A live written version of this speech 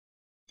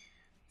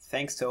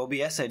Thanks to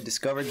OBS, I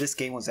discovered this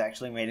game was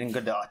actually made in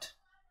Godot.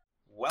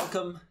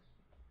 Welcome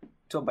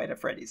to A Bite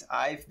at Freddy's.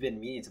 I've been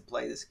meaning to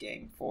play this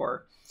game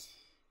for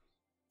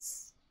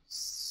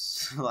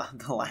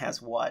the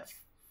last,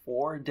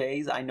 4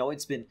 days? I know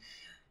it's been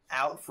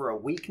out for a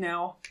week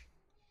now,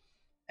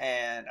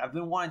 and I've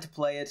been wanting to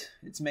play it.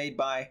 It's made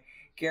by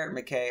Garrett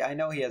McKay. I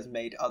know he has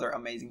made other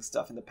amazing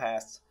stuff in the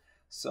past,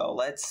 so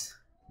let's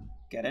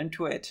get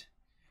into it.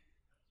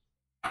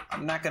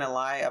 I'm not gonna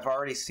lie, I've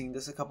already seen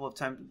this a couple of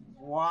times.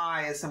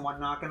 Why is someone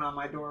knocking on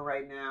my door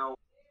right now?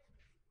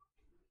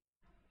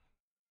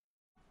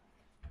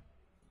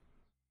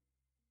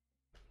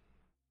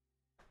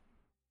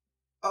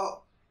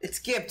 Oh, it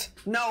skipped!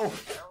 No!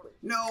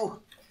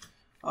 No!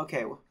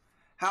 Okay, well,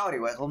 howdy,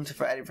 welcome to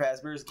Freddy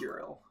Fazbear's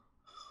Grill.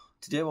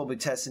 Today we'll be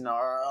testing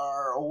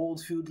our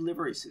old food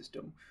delivery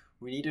system.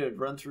 We need to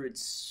run through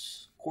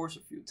its course a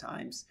few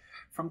times,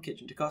 from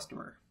kitchen to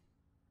customer.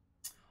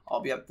 I'll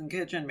be up in the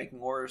kitchen making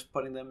orders,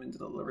 putting them into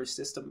the delivery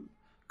system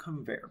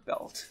conveyor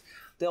belt.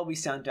 They'll be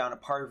sent down to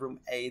party room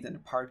A, then to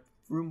party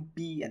room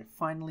B, and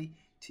finally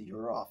to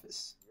your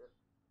office.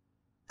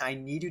 I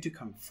need you to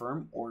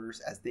confirm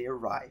orders as they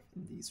arrive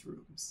in these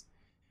rooms.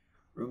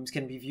 Rooms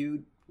can be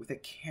viewed with a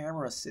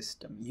camera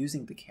system,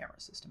 using the camera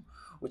system,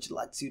 which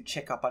lets you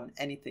check up on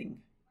anything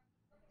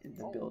in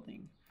the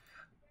building.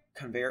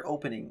 Conveyor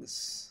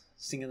openings,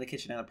 seen in the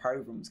kitchen and the party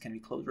rooms, can be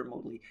closed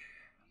remotely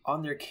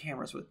on their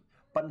cameras with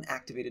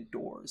button-activated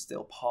doors.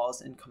 They'll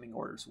pause incoming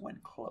orders when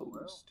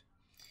closed.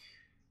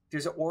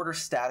 There's an order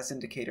status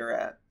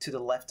indicator to the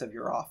left of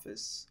your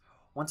office.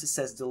 Once it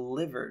says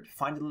delivered,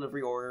 find the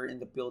delivery order in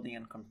the building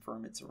and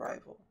confirm its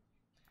arrival.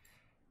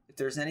 If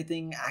there's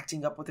anything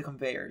acting up with the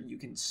conveyor, you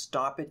can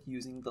stop it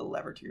using the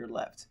lever to your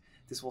left.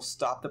 This will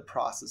stop the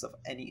process of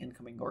any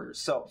incoming orders.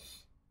 So,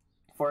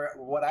 for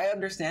what I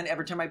understand,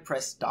 every time I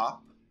press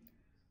stop,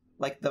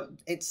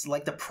 it's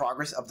like the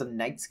progress of the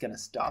night's gonna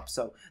stop.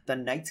 So the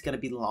night's gonna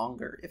be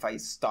longer if I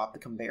stop the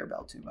conveyor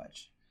belt too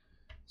much.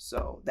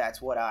 So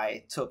that's what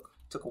I took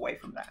away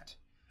from that.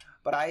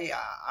 But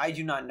I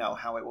do not know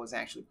how it was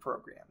actually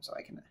programmed, so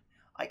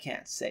I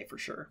can't say for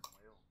sure.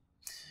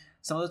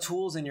 Some of the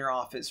tools in your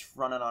office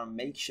running on a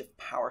makeshift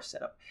power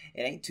setup.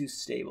 It ain't too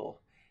stable.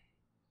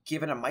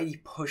 Given a mighty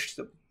push,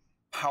 the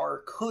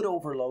power could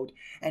overload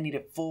and need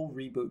a full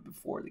reboot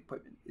before the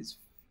equipment is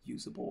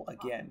usable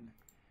again.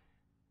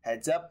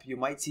 Heads up, you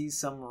might see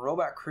some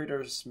robot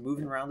critters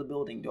moving around the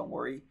building. Don't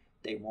worry,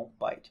 they won't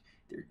bite.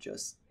 They're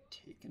just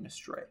taking a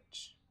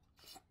stretch.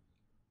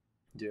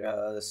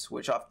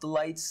 Switch off the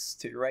lights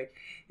to your right.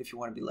 If you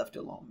want to be left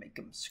alone, make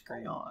them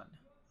screen on.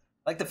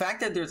 Like, the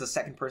fact that there's a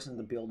second person in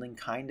the building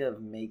kind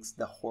of makes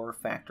the horror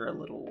factor a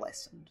little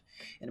lessened,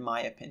 in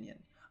my opinion.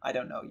 I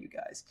don't know, you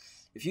guys.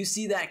 If you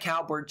see that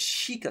cowbird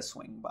Chica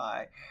swing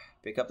by,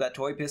 pick up that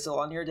toy pistol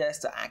on your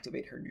desk to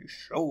activate her new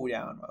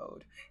showdown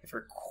mode. If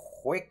you're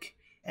quick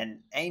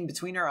and aim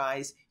between her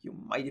eyes, you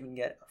might even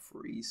get a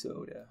free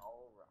soda.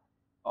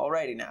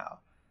 Alrighty now,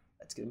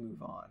 let's get a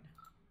move on.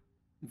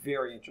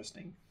 Very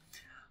interesting.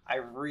 I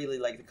really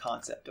like the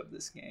concept of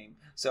this game.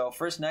 So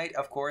first night,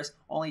 of course,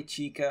 only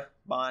Chica,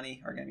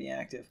 Bonnie are going to be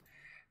active.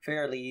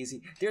 Fairly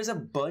easy. There's a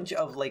bunch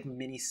of like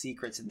mini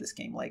secrets in this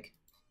game, like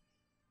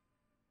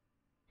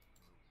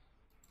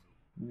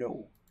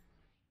no.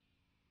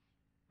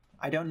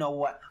 I don't know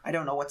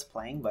what's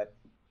playing, but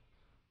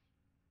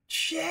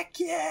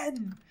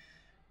chicken.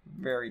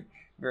 Very,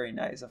 very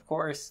nice. Of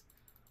course,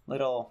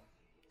 little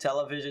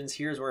televisions.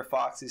 Here's where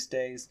Foxy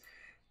stays.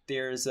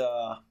 There's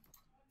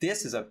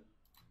this is a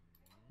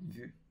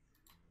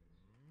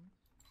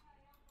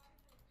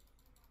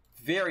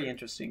very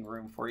interesting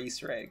room for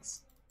Easter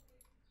eggs.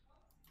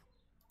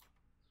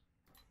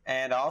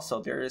 And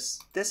also there's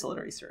this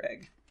little Easter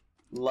egg.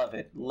 Love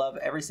it. Love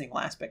every single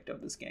aspect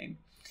of this game.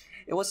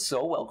 It was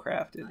so well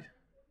crafted.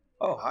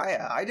 Oh, hi.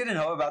 I didn't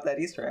know about that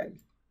Easter egg.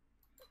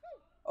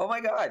 Oh my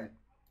god.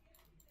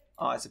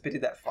 Oh, it's a pity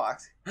that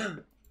fox.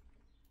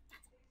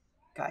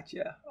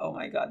 Gotcha. Oh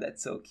my god,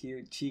 that's so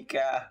cute.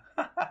 Chica.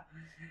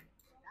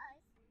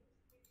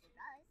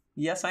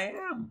 Yes, I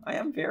am. I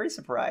am very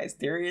surprised.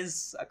 There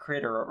is a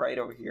critter right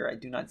over here. I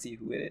do not see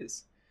who it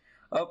is.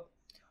 Oh,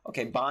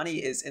 okay.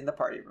 Bonnie is in the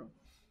party room.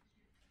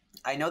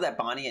 I know that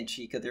Bonnie and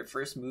Chica, their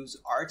first moves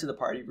are to the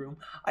party room.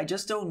 I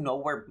just don't know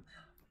where...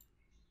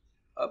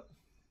 Oh,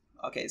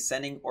 okay,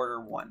 sending order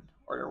 1.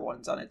 Order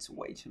 1's on its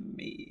way to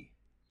me.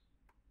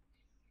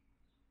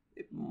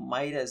 It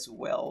might as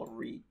well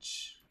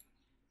reach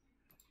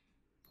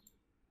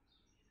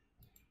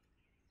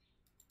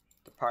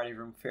the party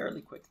room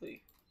fairly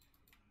quickly.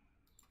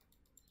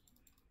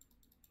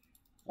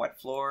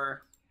 What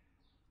floor?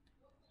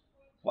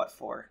 What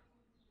floor?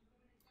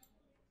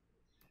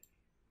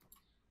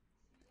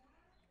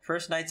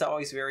 First night's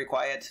always very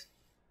quiet.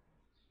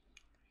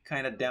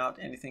 Kind of doubt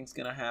anything's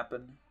gonna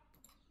happen.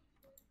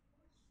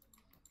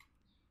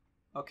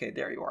 Okay,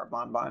 there you are,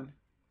 Bon Bon.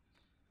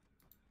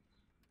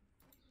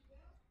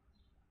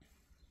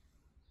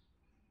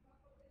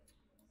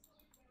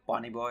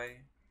 Bonnie boy.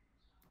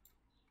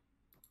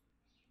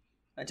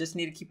 I just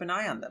need to keep an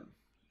eye on them.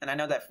 And I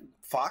know that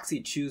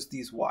Foxy chews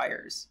these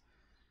wires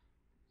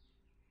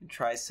and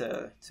tries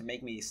to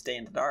make me stay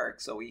in the dark,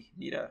 so we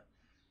need to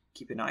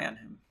keep an eye on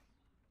him.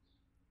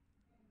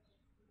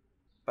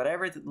 But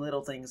every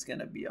little thing's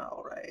gonna be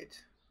alright.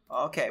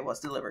 Okay, what's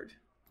delivered?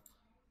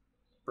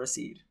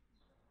 Proceed.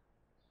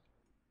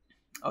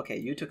 Okay,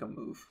 you took a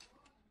move.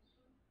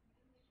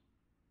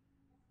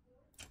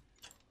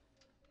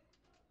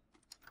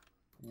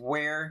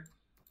 Where?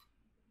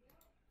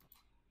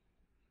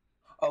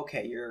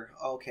 Okay, you're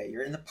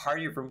in the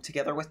party room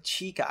together with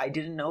Chica. I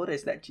didn't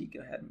notice that Chica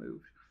had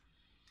moved.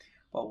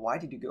 Well, why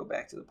did you go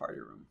back to the party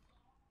room?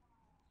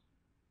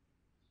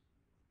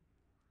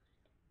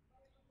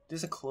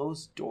 There's a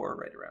closed door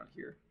right around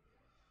here.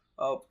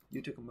 Oh,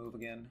 you took a move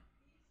again.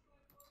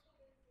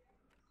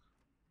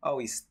 Oh,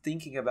 he's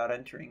thinking about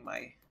entering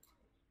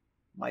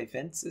my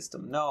vent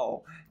system.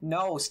 No,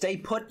 no, stay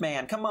put,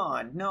 man. Come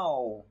on,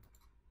 no.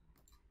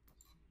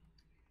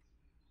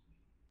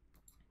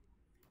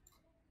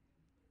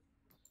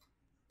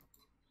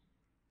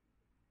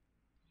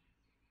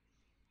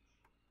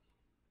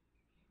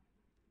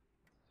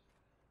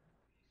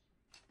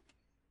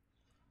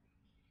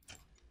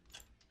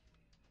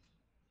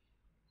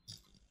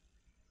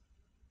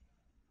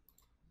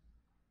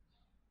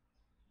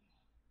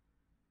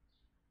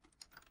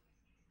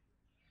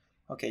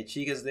 Okay,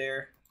 Chica's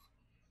there.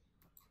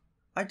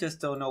 I just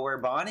don't know where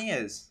Bonnie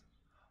is.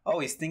 Oh,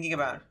 he's thinking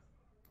about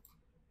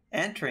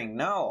entering.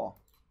 No.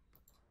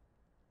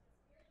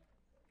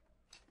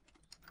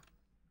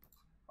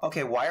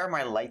 Okay, why are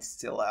my lights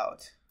still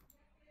out?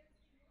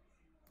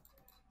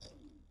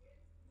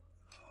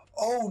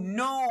 Oh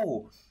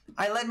no!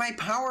 I let my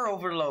power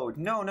overload.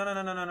 No, no, no,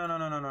 no, no, no, no, no,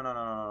 no, no, no, no,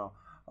 no, no.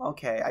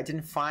 Okay, I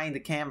didn't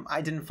find cam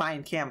 5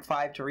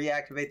 to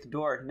reactivate the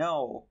door.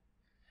 No.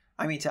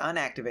 I mean to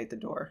unactivate the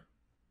door.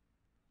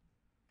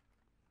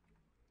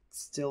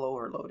 Still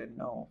overloaded.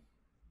 No.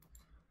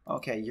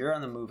 Okay, you're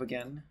on the move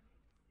again.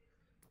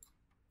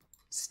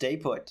 Stay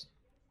put.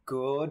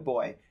 Good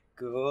boy.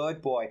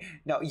 Good boy.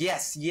 No,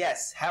 yes,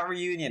 yes. Have a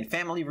reunion.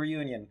 Family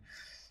reunion.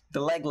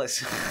 The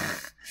legless.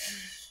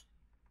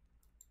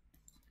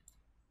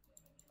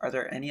 Are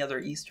there any other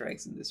Easter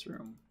eggs in this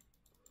room?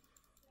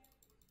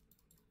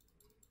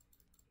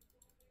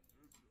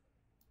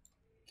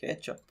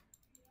 Ketchup.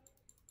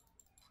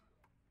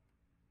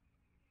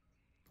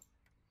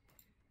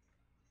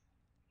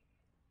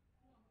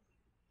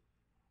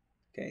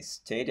 Okay,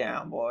 stay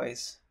down,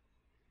 boys.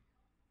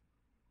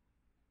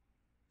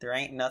 There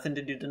ain't nothing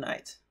to do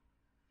tonight.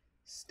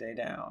 Stay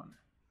down.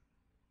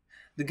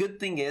 The good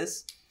thing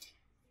is,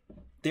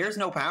 there's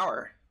no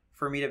power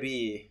for me to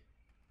be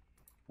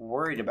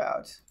worried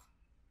about.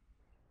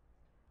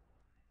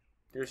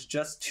 There's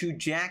just 2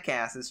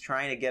 jackasses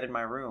trying to get in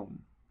my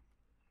room.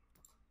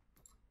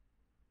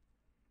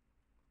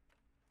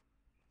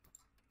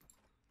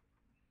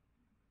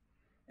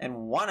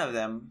 And one of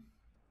them...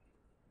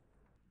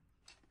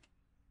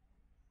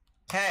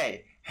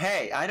 Hey,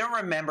 hey, I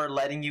don't remember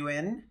letting you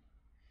in.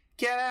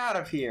 Get out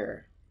of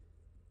here.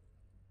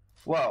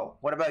 Whoa,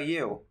 what about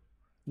you?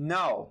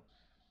 No.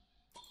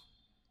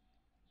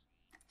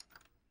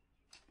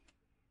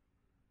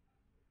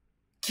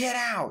 Get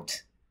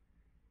out!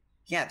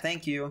 Yeah,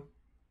 thank you.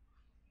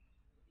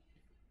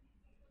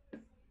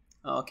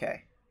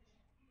 Okay.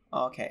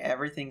 Okay,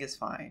 everything is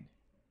fine.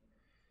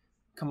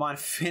 Come on,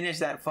 finish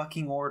that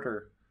fucking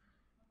order.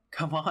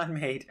 Come on,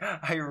 mate.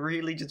 I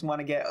really just want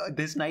to get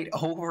this night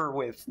over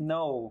with.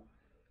 No.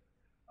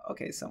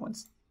 Okay,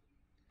 someone's...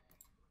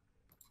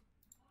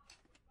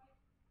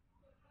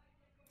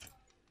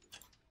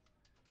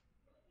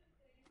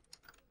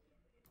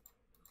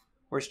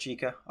 Where's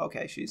Chica?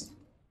 Okay, she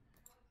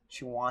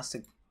wants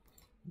to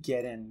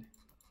get in.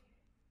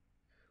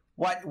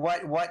 What?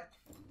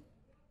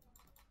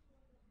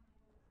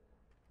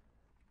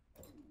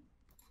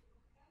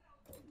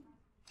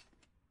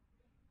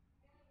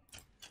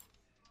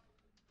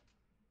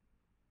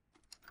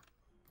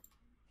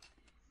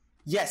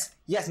 Yes,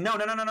 yes, no.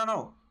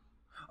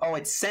 Oh,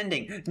 it's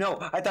sending. No,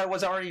 I thought it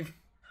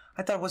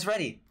was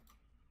ready.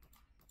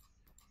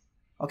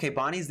 Okay,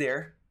 Bonnie's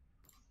there.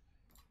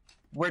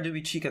 Where do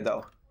we Chica,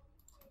 though?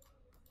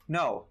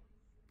 No,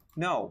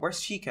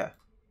 where's Chica?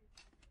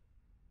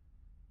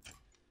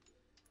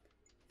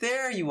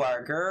 There you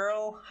are,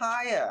 girl.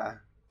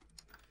 Hiya.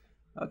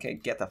 Okay,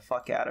 get the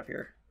fuck out of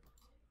here.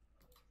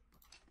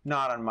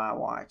 Not on my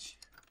watch.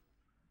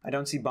 I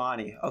don't see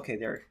Bonnie. Okay,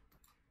 there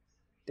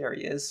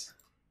he is.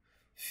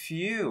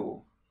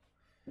 Phew.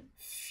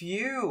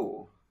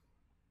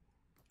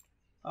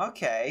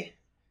 Okay.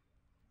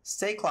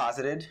 Stay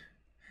closeted.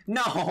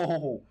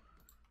 No!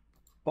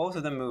 Both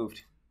of them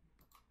moved.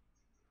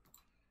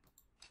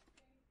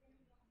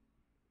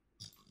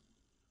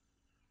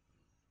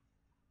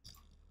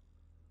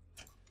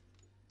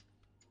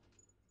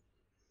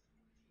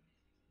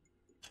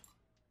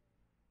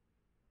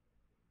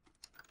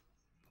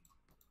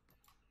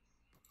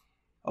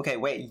 Okay,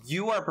 wait.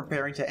 You are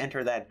preparing to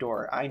enter that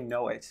door. I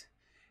know it.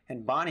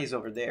 And Bonnie's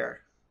over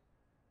there.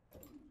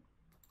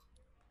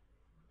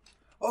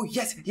 Oh,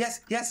 yes.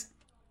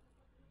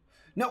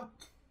 No!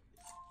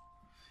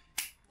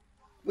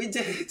 We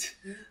did it!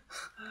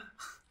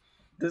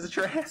 The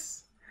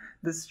stress.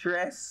 The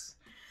stress.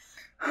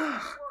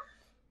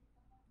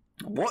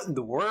 What in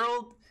the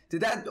world?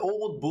 Did that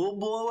old bulb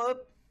blow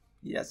up?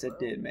 Yes, it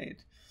did,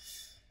 mate.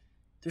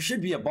 There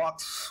should be a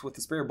box with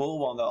a spare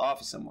bulb on the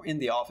office somewhere, in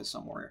the office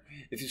somewhere.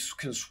 If you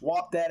can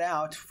swap that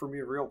out for me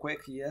real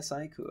quick, yes,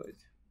 I could.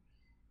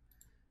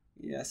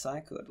 Yes, I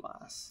could,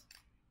 lass.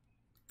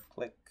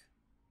 Click.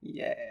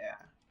 Yeah.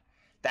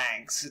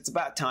 Thanks. It's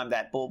about time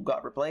that bulb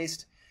got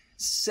replaced.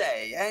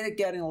 Say, ain't it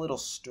getting a little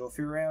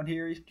stuffy around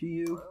here to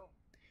you?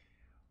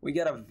 We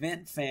got a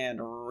vent fan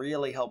to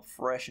really help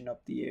freshen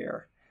up the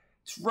air.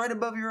 It's right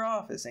above your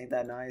office, ain't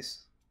that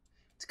nice?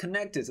 It's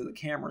connected to the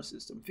camera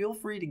system. Feel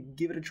free to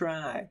give it a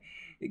try.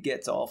 It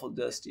gets awful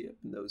dusty up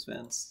in those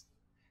vents.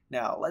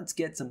 Now, let's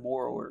get some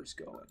more orders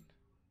going.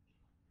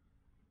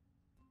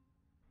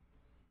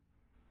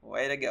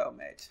 Way to go,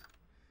 mate.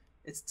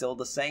 It's still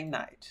the same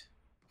night.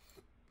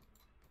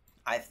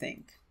 I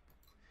think.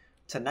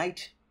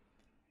 Tonight,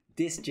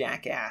 this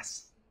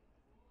jackass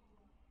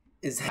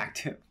is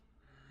active.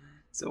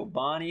 So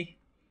Bonnie,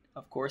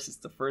 of course, is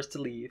the first to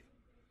leave.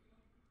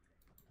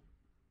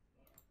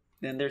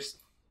 Then there's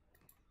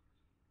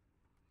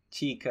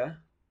Chica,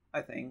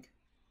 I think.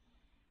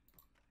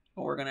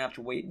 But we're gonna have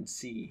to wait and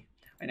see.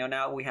 I know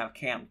now we have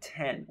cam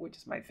 10, which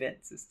is my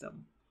vent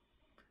system.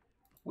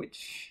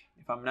 Which,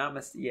 if I'm not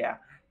mistaken, yeah,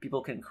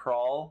 people can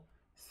crawl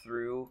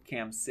through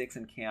cam 6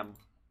 and cam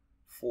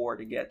 4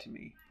 to get to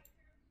me.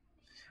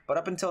 But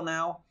up until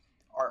now,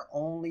 our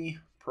only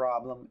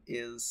problem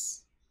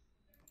is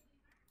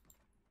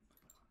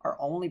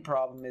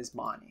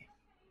Bonnie.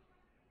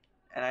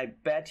 And I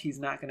bet he's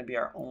not going to be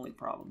our only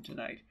problem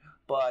tonight.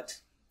 But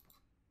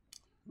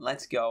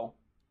let's go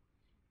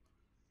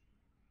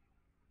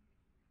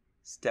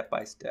step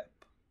by step.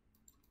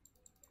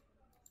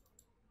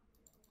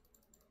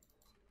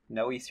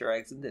 No Easter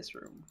eggs in this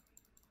room.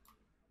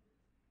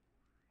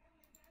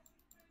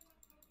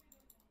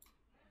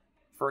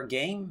 For a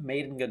game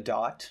made in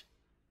Godot,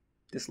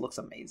 this looks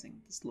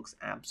amazing. This looks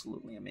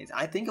absolutely amazing.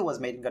 I think it was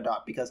made in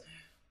Godot because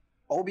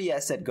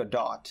OBS said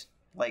Godot.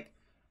 Like,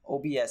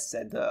 OBS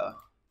said that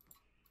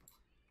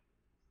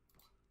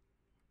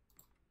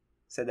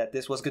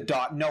this was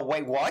Godot. No,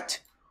 wait, what?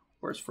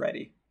 Where's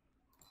Freddy?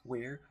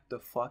 Where the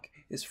fuck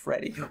is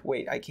Freddy?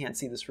 Wait, I can't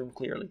see this room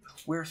clearly.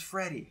 Where's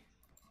Freddy?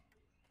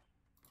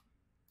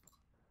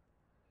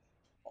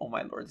 Oh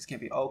my lord, this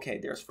can't be... Okay,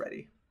 there's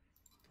Freddy.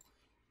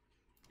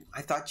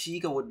 I thought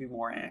Chica would be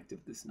more active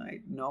this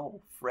night.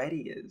 No,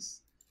 Freddy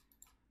is.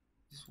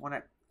 Just want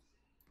to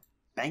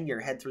bang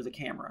your head through the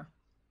camera.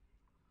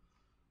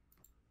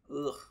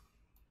 Ugh.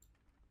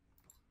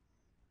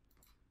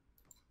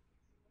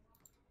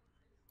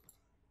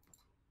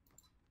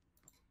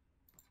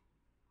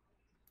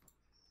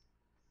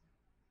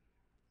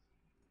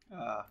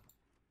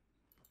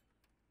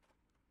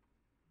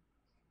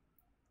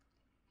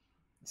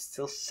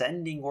 Still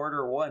sending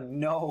order 1.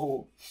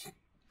 No.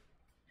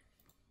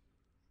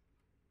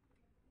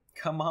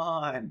 Come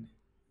on.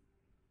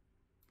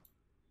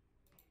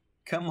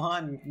 Come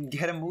on,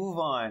 get a move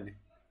on.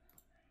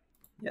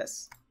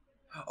 Yes.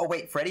 Oh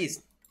wait, Freddy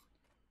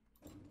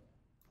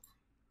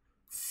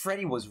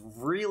was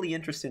really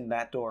interested in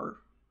that door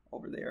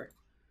over there.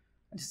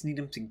 I just need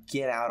him to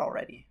get out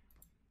already.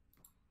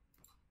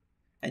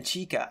 And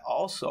Chica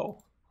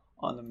also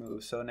on the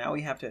move. So now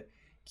we have to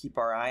keep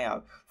our eye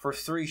out for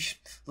 3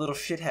 little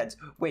shitheads.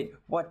 Wait,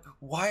 what?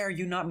 Why are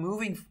you not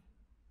moving?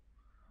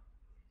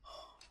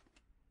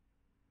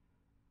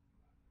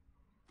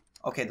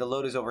 Okay, the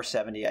load is over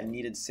 70. I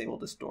need to disable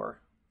this door.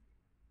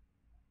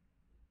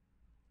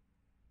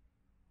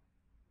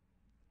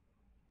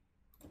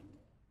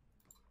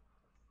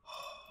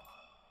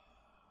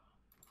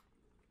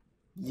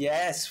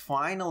 Yes,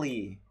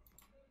 finally.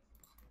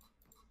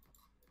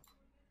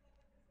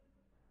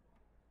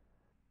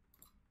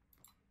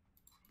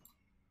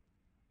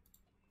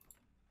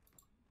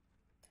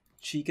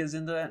 Chica's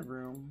in that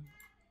room.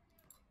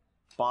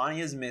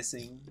 Bonnie is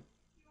missing.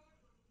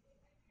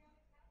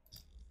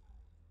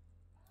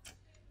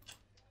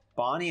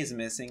 Bonnie is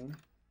missing.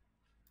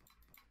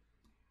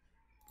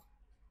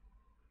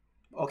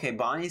 Okay,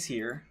 Bonnie's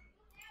here.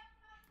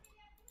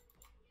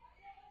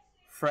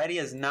 Freddy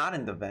is not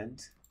in the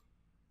vent.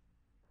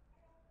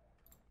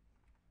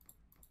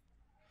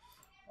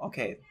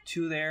 Okay,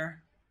 2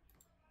 there.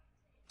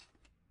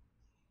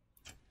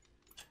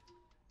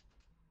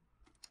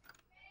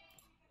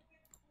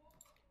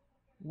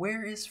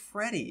 Where is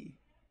Freddy?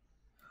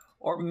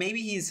 Or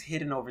maybe he's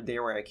hidden over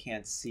there where I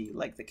can't see,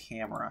 like the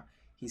camera.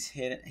 He's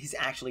hidden. He's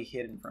actually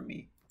hidden from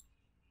me.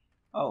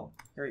 Oh,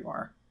 here you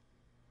are.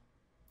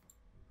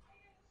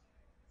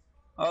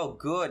 Oh,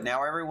 good.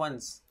 Now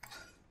everyone's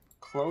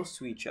close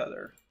to each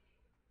other.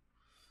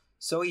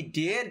 So he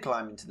did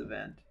climb into the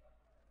vent.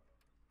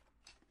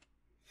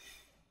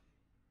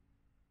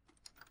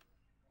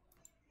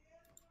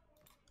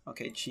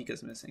 Okay,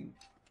 Chica's missing.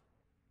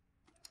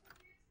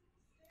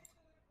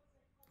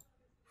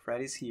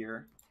 Freddy's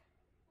here.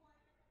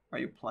 Are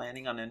you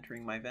planning on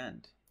entering my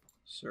vent,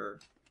 sir?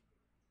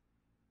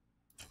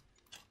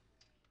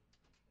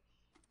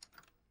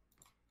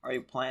 Are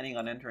you planning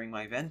on entering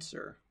my vent,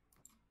 sir?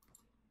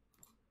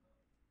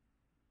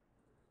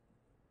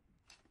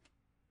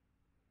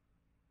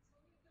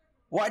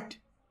 What?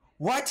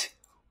 What?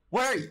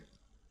 Where are you?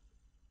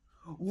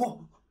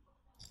 Whoa.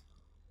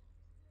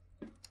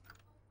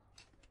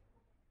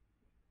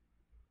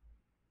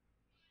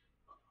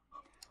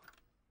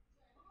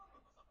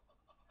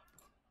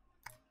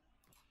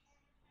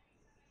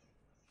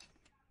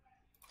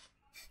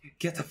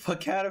 Get the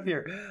fuck out of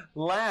here.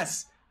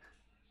 Lass.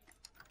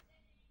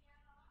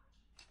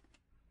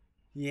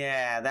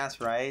 Yeah, that's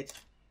right.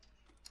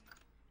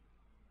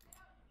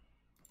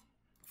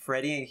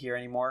 Freddy ain't here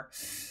anymore.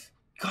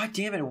 God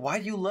damn it, why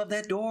do you love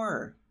that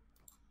door?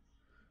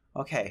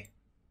 Okay,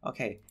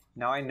 okay,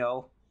 now I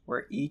know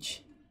where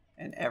each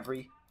and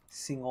every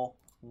single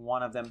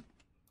one of them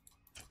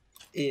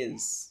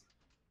is.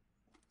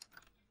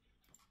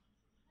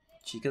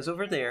 Chica's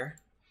over there.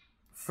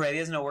 Freddy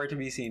is nowhere to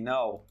be seen,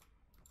 no.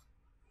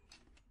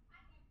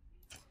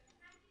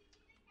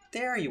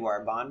 There you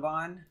are,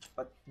 Bonbon.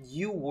 But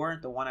you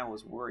weren't the one I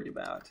was worried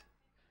about.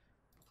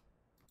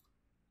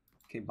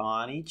 Okay,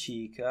 Bonnie,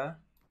 Chica.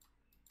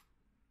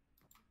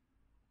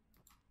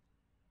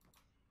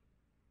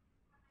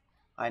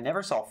 I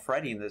never saw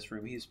Freddy in this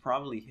room. He's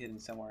probably hidden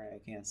somewhere I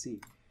can't see.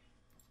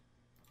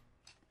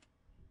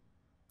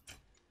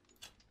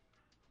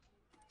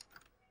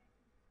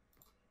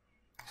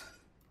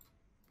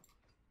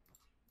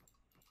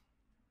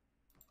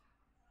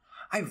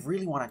 I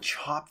really want to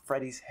chop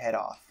Freddy's head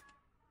off.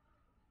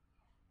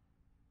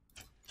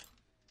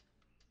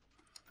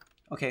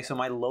 Okay, so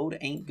my load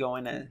ain't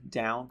going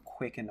down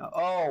quick enough.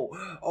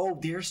 Oh,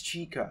 there's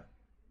Chica.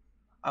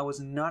 I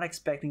was not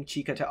expecting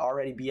Chica to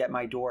already be at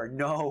my door.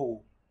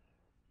 No.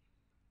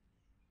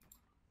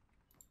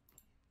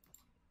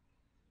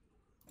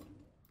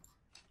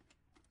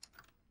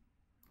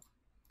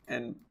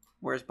 And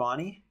where's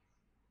Bonnie?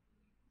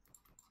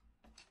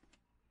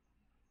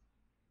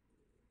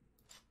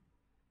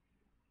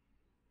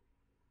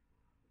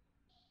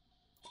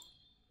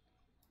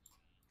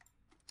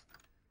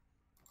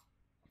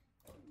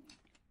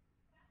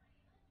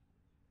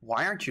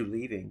 Why aren't you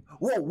leaving?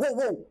 Whoa, whoa,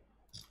 whoa!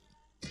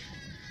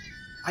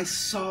 I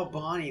saw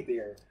Bonnie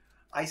there.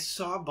 I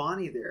saw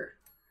Bonnie there.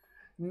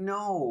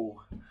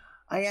 No.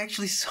 I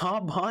actually saw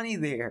Bonnie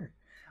there.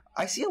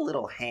 I see a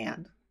little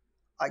hand.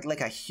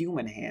 Like a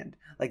human hand.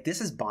 Like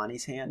this is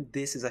Bonnie's hand.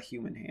 This is a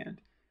human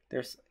hand.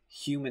 There's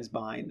humans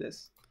behind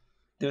this.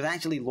 There's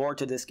actually lore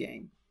to this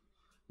game.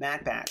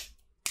 MatPat.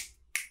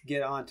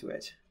 Get onto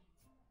it.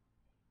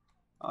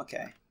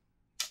 Okay.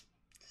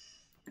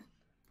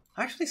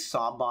 I actually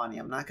saw Bonnie,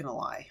 I'm not gonna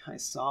lie. I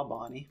saw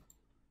Bonnie.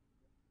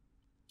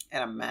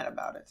 And I'm mad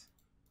about it.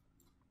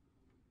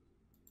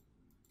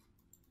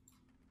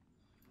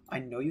 I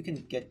know you can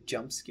get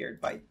jump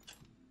scared by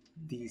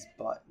these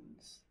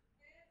buttons.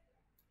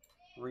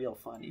 Real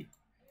funny.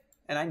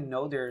 And I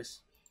know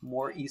there's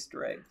more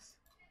Easter eggs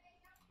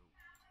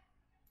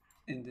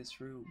in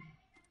this room.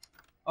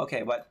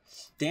 Okay, but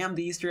damn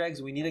the Easter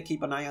eggs, we need to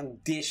keep an eye on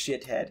this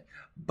shithead.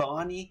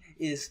 Bonnie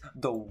is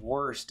the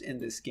worst in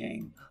this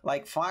game.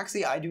 Like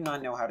Foxy, I do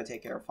not know how to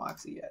take care of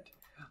Foxy yet.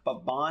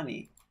 But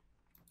Bonnie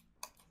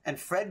and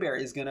Fredbear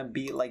is gonna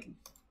be like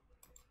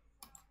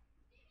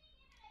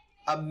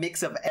a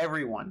mix of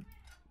everyone.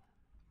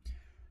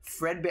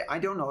 Fredbear, I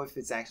don't know if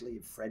it's actually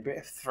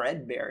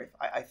Fredbear,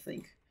 I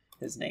think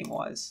his name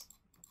was.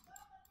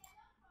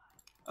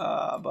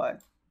 But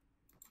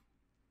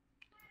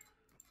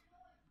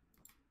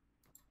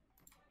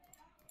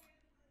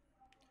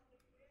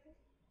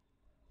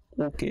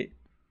okay.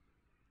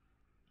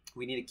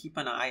 We need to keep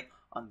an eye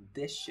on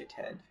this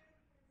shithead.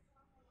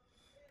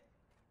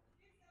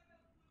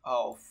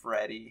 Oh,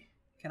 Freddy.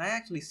 Can I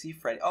actually see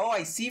Freddy? Oh,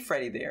 I see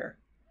Freddy there.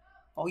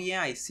 Oh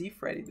yeah, I see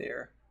Freddy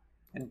there.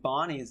 And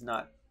Bonnie is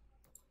not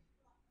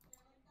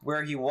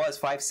where he was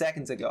 5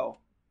 seconds ago.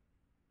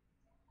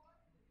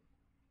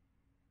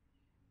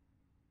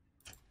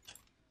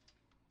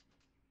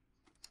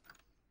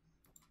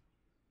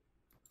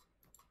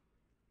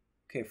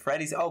 Okay,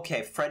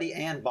 Freddy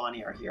and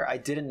Bonnie are here. I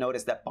didn't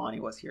notice that Bonnie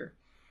was here.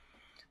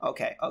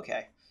 Okay.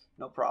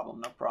 No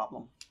problem.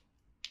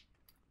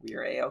 We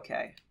are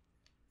A-okay.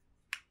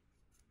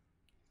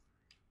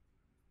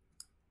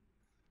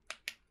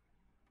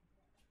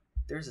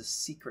 There's a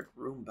secret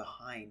room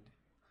behind.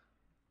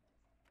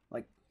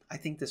 Like, I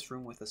think this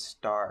room with a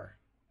star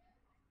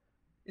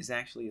is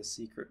actually a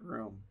secret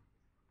room.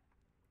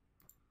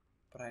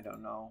 But I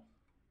don't know.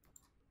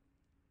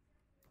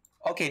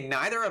 Okay,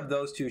 neither of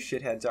those two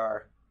shitheads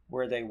are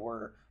where they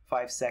were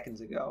 5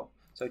 seconds ago.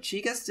 So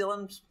Chica's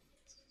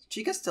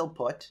still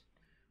put.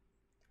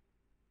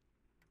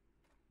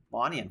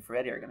 Bonnie and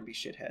Freddy are gonna be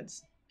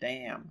shitheads.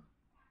 Damn.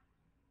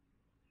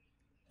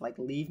 Like,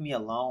 leave me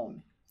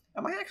alone.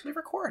 Am I actually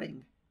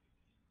recording?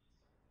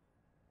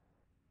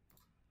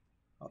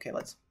 Okay,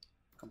 let's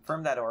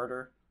confirm that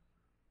order.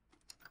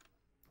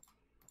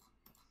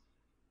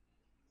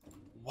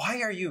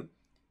 Why are you...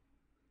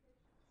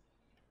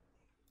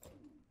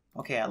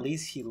 Okay, at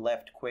least he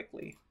left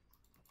quickly.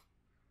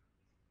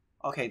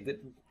 Okay,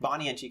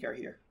 Bonnie and Chica are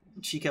here.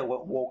 Chica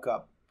woke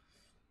up.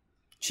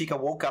 Chica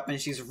woke up and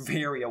she's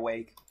very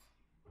awake.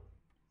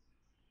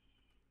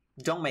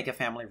 Don't make a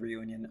family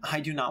reunion.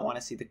 I do not want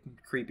to see the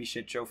creepy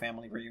shit show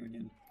family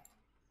reunion.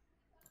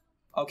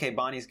 Okay,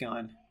 Bonnie's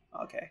gone.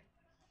 Okay.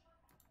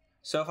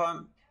 So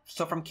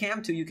from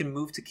cam 2 you can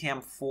move to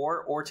cam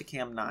 4 or to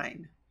cam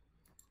 9.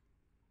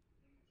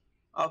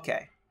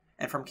 Okay.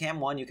 And from cam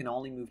 1 you can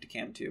only move to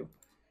cam 2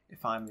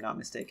 if I'm not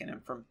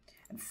mistaken.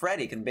 And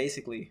Freddy can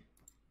basically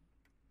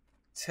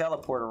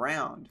teleport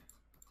around.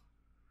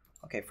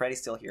 Okay,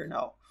 Freddy's still here.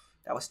 No.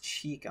 That was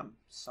Chica. I'm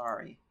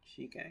sorry.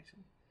 Chica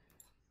actually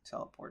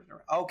teleported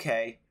around.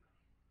 Okay.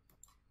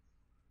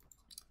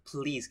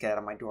 Please get out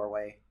of my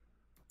doorway.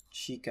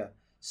 Chica,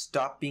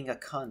 stop being a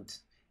cunt.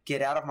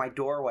 Get out of my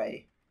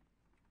doorway.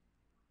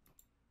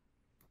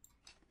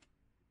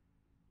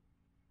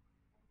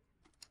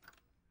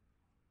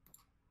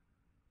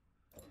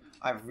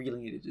 I really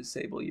need to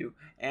disable you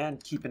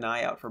and keep an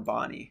eye out for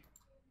Bonnie.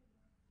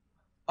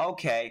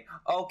 Okay,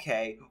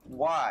 okay,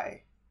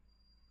 why?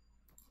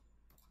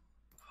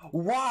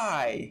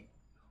 Why?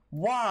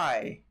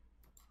 Why?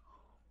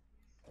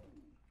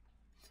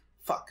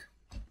 Fuck.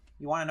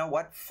 You wanna know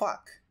what?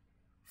 Fuck.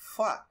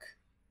 Fuck.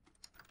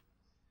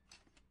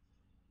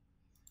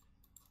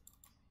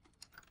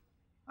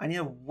 I need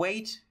to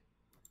wait.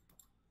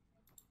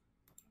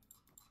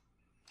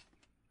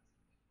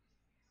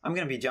 I'm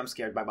gonna be jump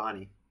scared by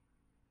Bonnie.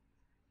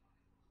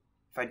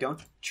 If I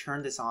don't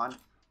turn this on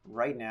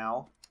right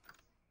now.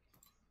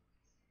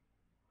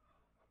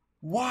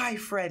 Why,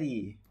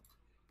 Freddy?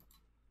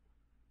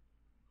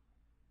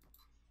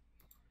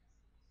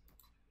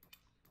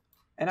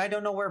 And I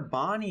don't know where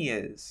Bonnie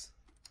is.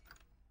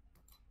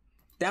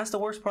 That's the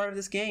worst part of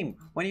this game,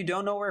 when you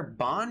don't know where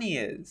Bonnie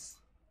is.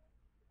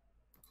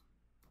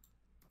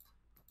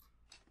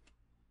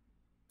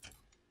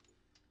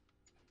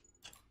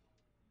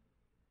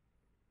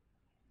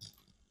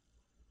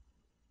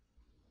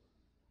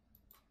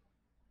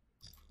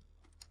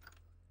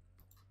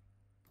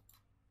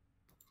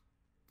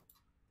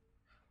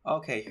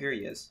 Okay, here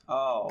he is.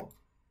 Oh.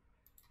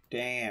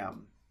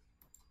 Damn.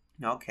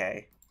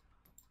 Okay.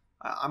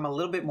 I'm a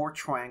little bit more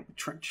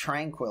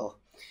tranquil.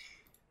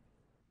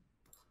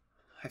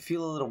 I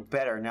feel a little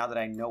better now that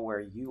I know where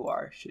you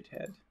are,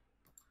 shithead.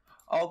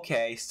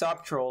 Okay,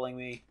 stop trolling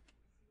me.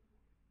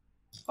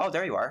 Oh,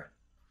 there you are.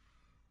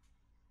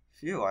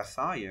 Phew, I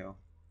saw you.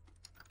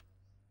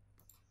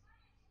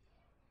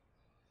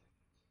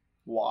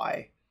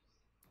 Why?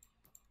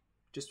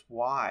 Just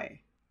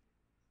why?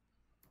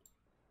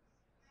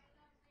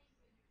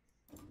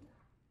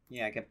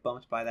 Yeah, get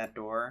bumped by that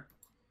door.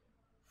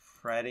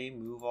 Freddy,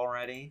 move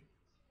already.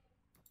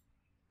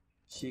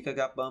 Chica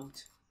got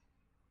bumped.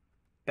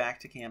 Back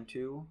to cam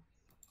 2.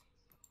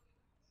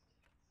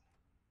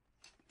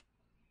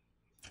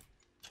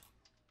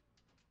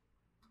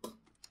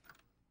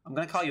 I'm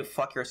gonna call you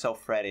fuck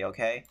yourself Freddy,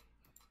 okay?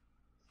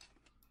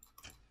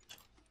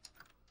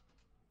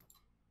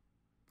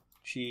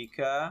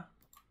 Chica.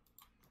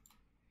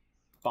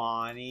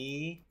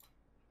 Bonnie.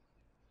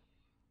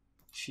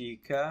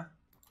 Chica.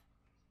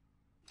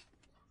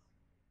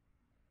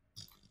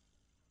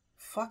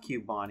 Fuck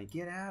you, Bonnie.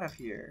 Get out of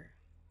here.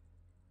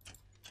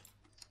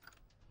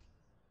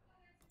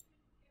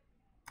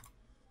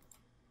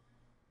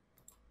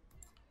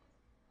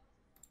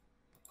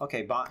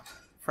 Okay,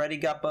 Freddy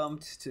got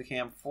bumped to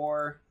cam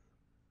 4.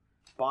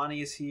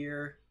 Bonnie is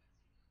here.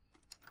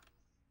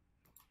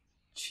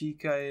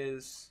 Chica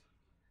is...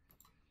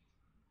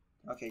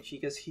 Okay,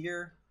 Chica's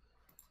here.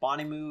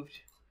 Bonnie moved.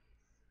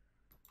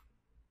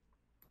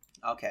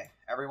 Okay,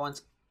 everyone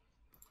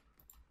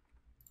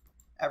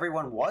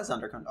was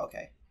under control.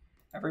 Okay,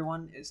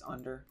 everyone is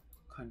under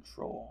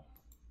control.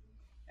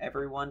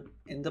 Everyone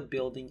in the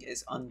building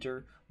is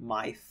under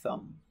my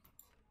thumb.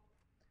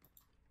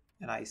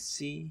 And I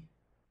see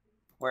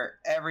where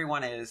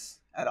everyone is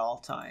at all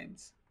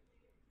times.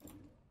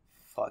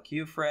 Fuck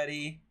you,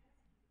 Freddy.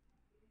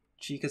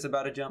 Chica's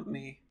about to jump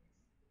me.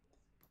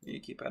 You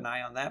keep an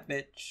eye on that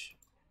bitch.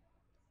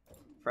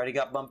 Freddy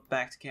got bumped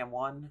back to cam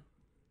 1.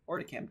 Or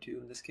to cam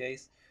 2 in this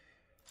case.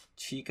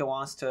 Chica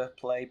wants to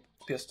play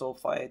pistol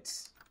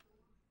fights.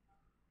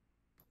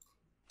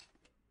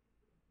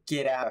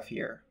 Get out of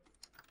here.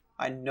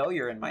 I know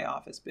you're in my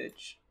office,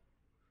 bitch.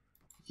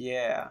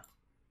 Yeah.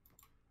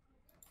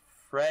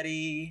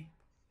 Freddy.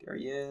 There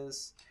he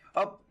is.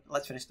 Oh,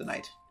 let's finish the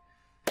night.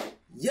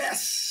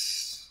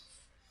 Yes!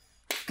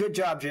 Good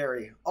job,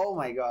 Jeri. Oh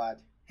my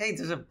god. Hey,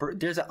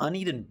 there's an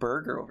uneaten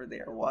burger over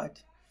there.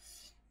 What?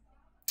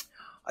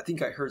 I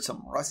think I heard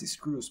some rusty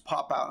screws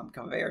pop out on the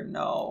conveyor.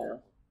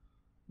 No.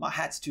 My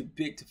hat's too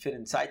big to fit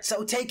inside,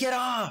 so take it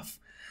off!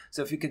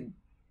 So if you could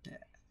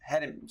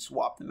head and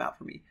swap them out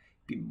for me,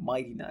 it'd be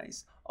mighty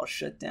nice. I'll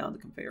shut down the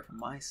conveyor from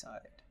my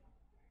side.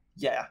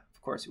 Yeah,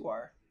 of course you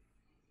are.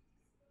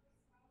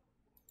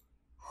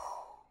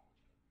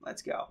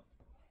 Let's go.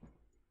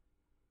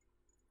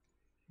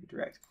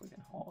 Direct click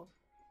and hold.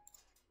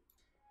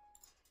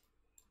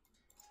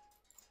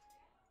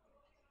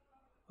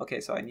 Okay,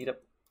 so I need to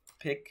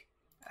pick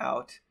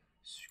out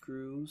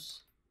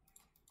screws.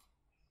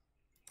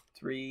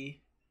 3.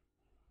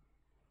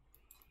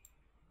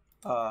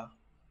 Who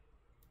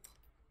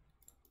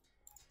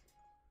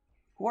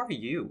are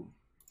you?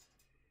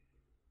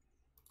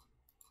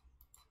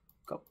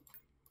 Go.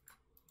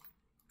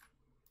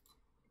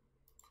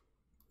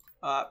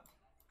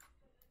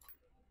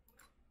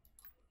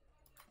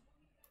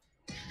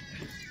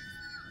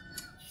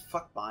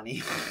 Fuck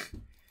Bonnie.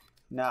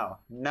 No,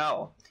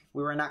 no.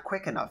 We were not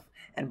quick enough.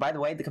 And by the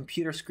way, the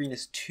computer screen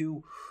is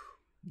too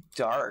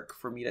dark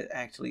for me to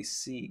actually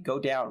see. Go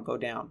down, go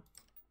down.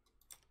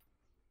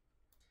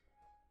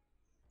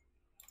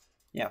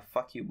 Yeah,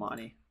 fuck you,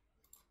 Bonnie.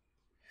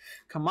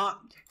 Come on,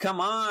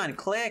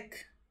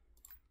 click.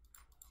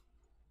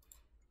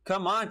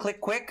 Come on, click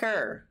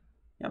quicker.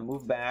 Yeah,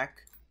 move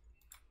back.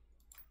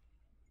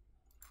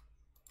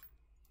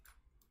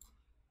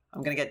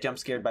 I'm gonna get jump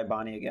scared by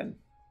Bonnie again.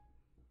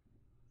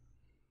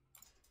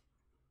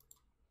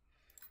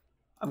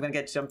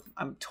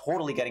 I'm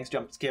totally getting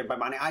jump scared by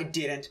Bonnie. I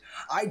didn't.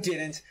 I'm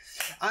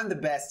the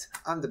best.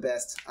 I'm the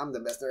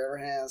best there ever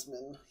has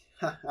been.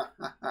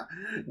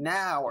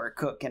 Now we're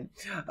cooking.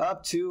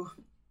 Up to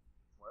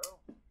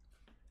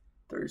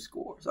 3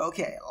 scores.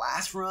 Okay,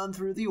 last run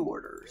through the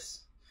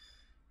orders.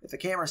 If the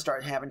cameras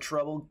start having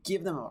trouble,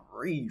 give them a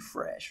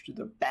refresh to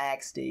the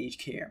backstage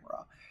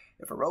camera.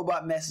 If a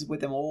robot messes with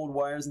them old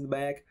wires in the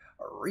back,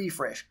 a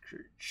refresh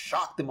should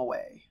shock them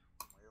away.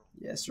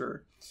 Yes,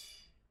 sir.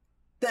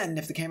 Then,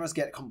 if the cameras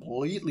get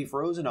completely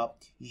frozen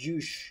up,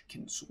 you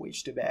can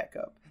switch to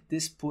backup.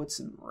 This puts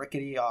in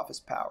rickety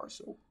office power,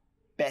 so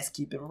best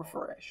keep them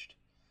refreshed.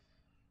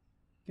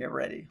 Get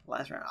ready.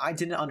 Last round. I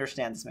didn't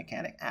understand this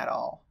mechanic at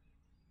all.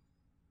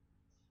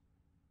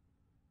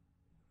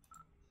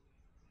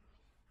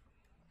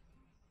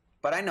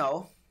 But I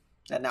know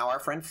that now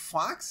our friend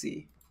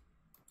Foxy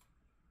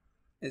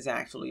is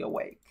actually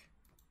awake.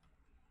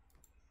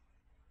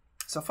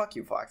 So fuck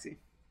you, Foxy.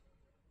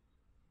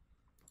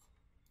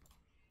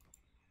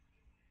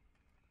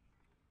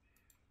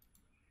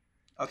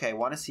 Okay, I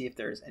want to see if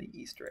there's any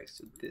Easter eggs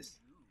to this.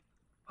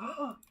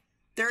 Oh,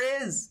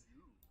 there is!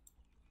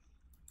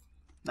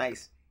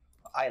 Nice.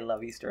 I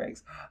love Easter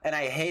eggs. And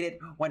I hate it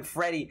when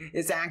Freddy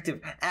is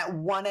active at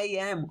 1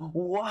 a.m.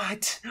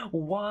 What?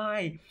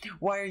 Why?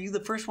 Why are you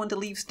the first one to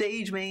leave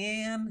stage,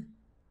 man?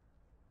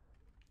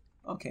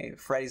 Okay,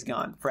 Freddy's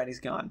gone. Freddy's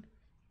gone.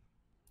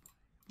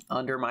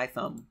 Under my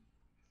thumb.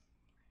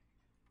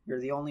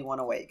 You're the only one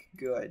awake.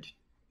 Good.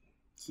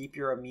 Keep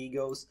your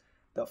amigos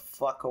the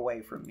fuck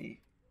away from me.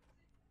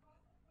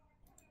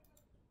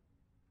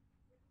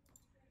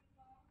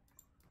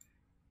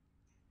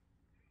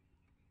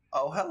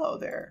 Oh, hello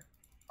there.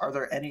 Are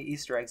there any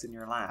Easter eggs in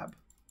your lab?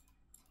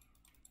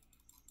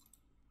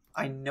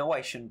 I know I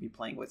shouldn't be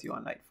playing with you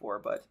on night 4,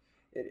 but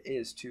it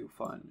is too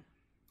fun.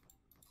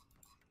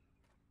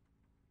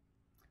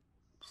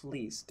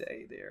 Please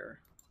stay there.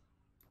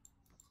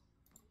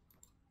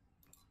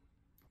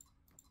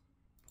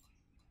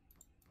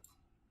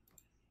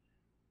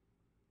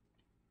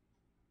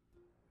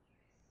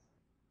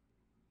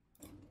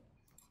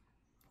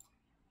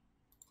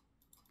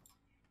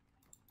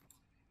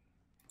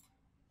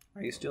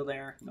 Are you still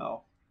there?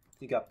 No.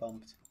 He got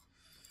bumped.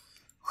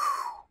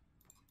 Whew.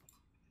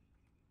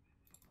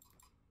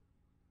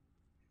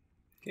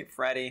 Okay,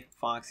 Freddy,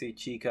 Foxy,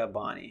 Chica,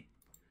 Bonnie.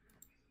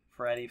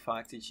 Freddy,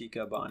 Foxy,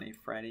 Chica, Bonnie.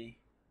 Freddy.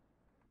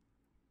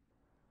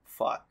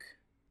 Fuck.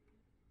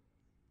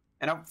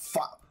 And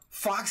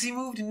Foxy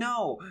moved?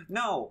 No,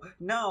 no,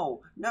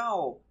 no,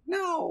 no,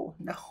 no,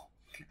 no.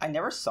 I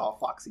never saw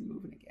Foxy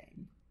move in a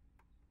game.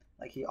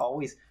 Like, he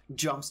always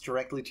jumps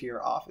directly to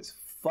your office.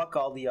 Fuck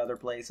all the other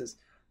places.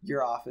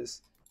 Your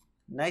office,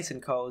 nice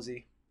and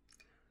cozy,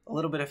 a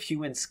little bit of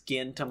human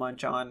skin to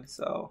munch on,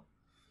 so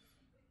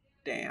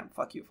damn,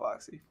 fuck you,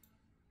 Foxy.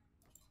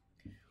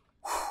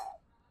 Whew.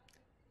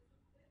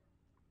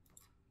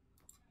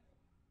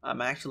 I'm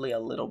actually a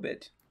little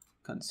bit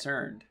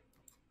concerned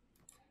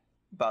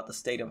about the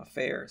state of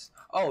affairs.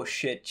 Oh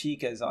shit,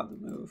 Chica's on the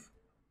move.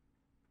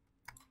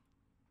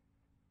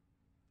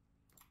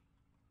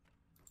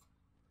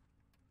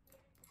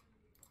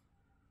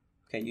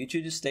 Okay, you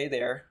two just stay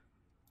there.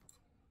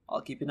 I'll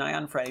keep an eye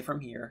on Freddy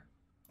from here.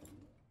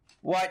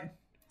 What?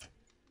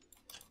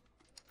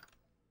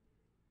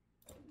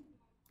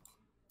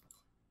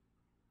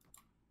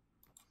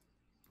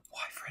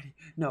 Why, Freddy?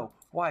 No.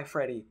 Why,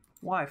 Freddy?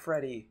 Why,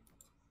 Freddy?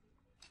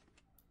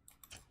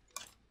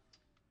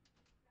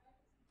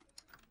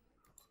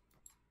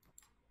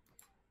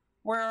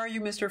 Where are you,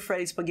 Mr.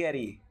 Freddy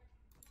Spaghetti?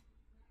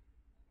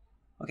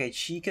 Okay,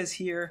 Chica's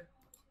here.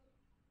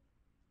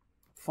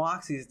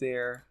 Foxy's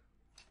there.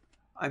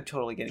 I'm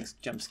totally getting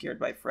jump scared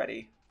by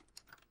Freddy.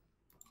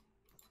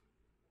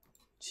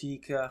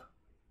 Chica.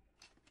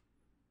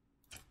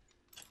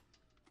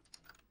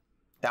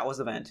 That was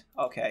the vent.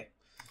 Okay.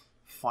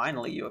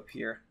 Finally you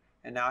appear.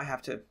 And now I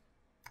have to...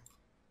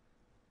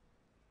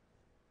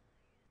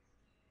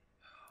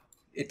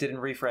 It didn't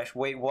refresh.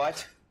 Wait,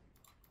 what?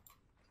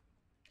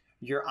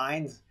 You're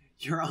eyeing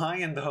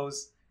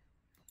those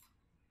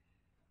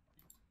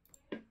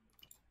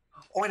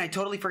Oh, and I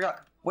totally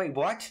forgot. Wait,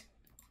 what?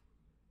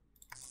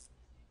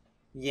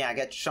 Yeah,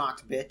 get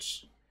shocked,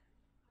 bitch.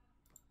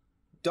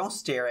 Don't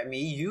stare at me.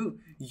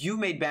 You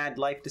made bad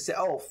life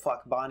decisions. Oh,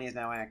 fuck. Bonnie is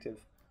now active.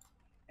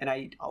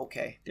 And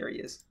okay, there he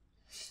is.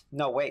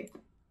 No, wait.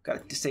 Gotta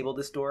disable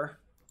this door.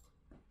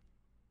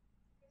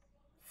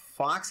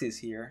 Fox is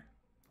here.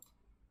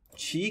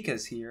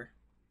 Chica's here.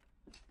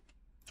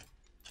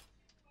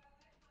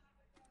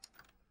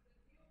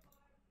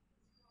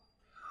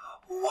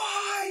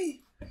 Why?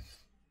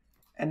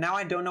 And now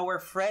I don't know where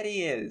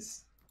Freddy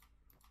is.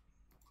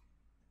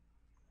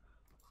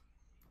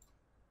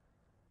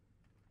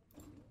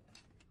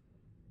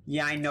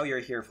 Yeah, I know you're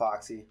here,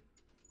 Foxy.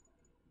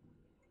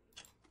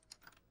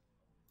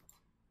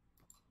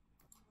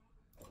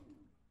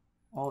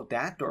 Oh,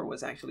 that door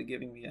was actually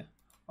giving me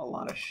a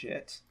lot of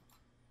shit.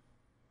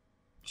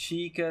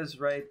 Chica's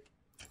right.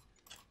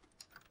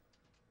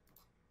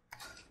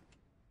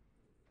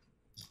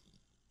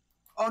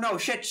 Oh no,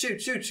 shit,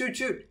 shoot, shoot, shoot,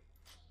 shoot.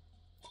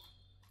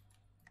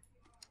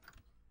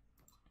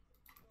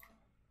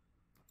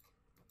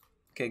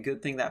 Okay,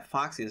 good thing that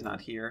Foxy is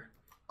not here.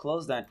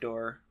 Close that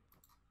door.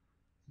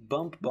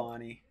 Bump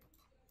Bonnie.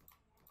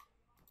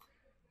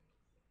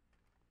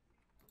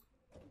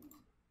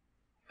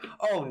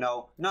 Oh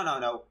no, no, no,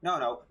 no, no,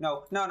 no,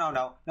 no, no, no,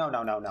 no, no, no,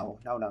 no, no,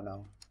 no, no,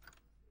 no.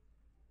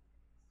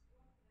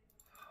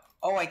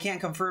 Oh, I can't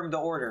confirm the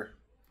order.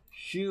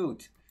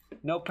 Shoot.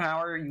 No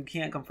power, you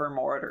can't confirm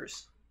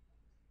orders.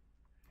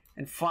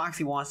 And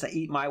Foxy wants to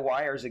eat my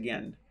wires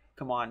again.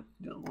 Come on,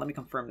 let me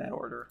confirm that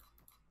order.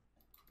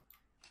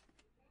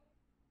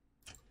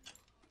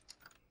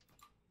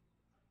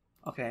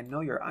 Okay, I know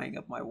you're eyeing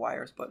up my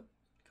wires, but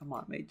come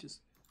on, mate,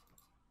 just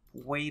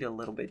wait a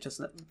little bit. Just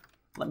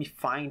let me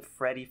find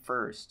Freddy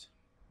first.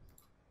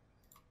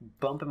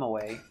 Bump him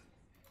away.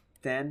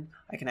 Then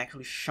I can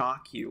actually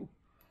shock you.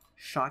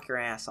 Shock your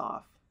ass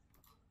off.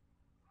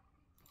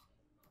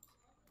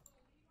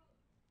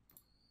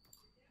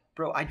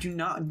 Bro, I do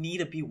not need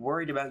to be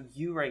worried about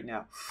you right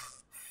now.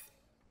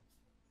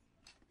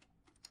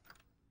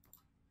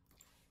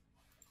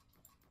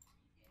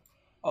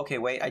 Okay,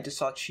 wait, I just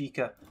saw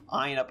Chica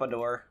eyeing up a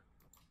door.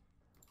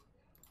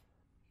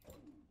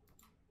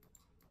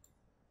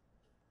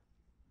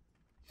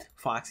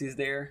 Foxy's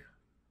there.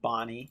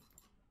 Bonnie.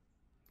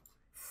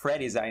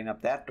 Freddy's eyeing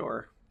up that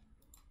door.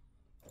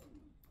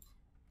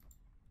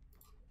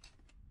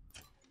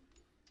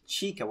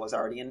 Chica was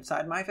already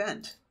inside my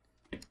vent.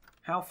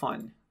 How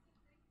fun.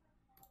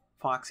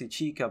 Foxy,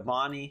 Chica,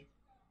 Bonnie.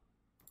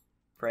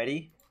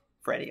 Freddy?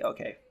 Freddy,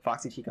 okay.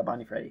 Foxy, Chica,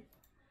 Bonnie, Freddy.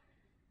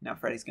 Now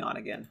Freddy's gone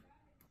again.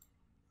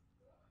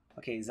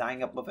 Okay, he's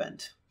eyeing up a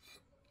vent.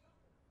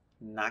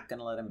 Not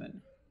gonna let him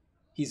in.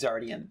 He's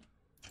already in.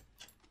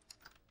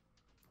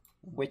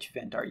 Which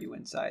vent are you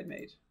inside,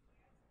 mate?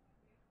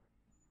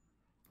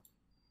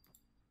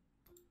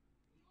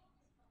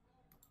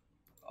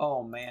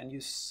 Oh man,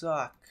 you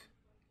suck.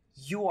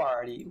 You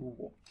already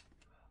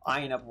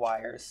eyeing up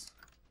wires.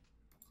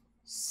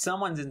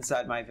 Someone's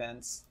inside my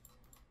vents.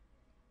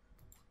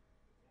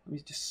 Let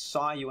me just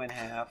saw you in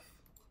half.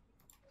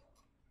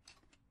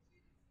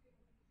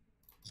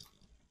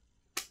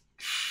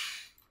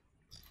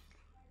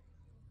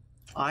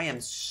 I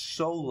am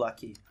so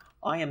lucky.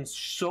 I am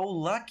so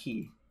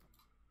lucky.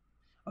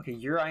 Okay,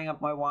 you're eyeing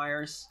up my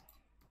wires.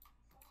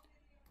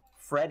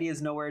 Freddy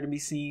is nowhere to be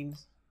seen.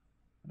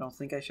 I don't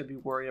think I should be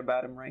worried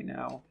about him right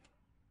now.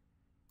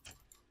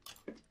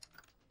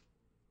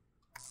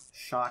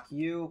 Shock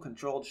you.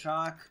 Controlled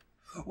shock.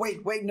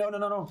 Wait, wait, no, no,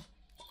 no, no.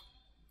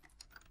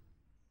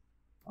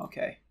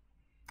 Okay.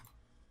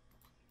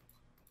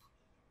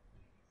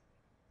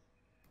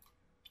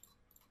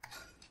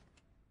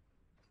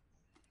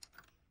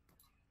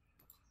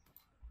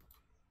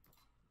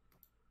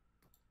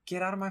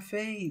 Get out of my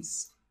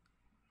face.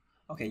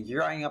 Okay,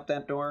 you're eyeing up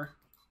that door.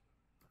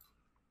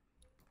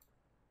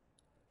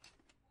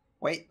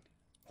 Wait.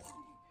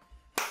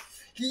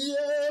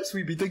 Yes,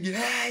 we beat the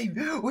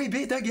game. We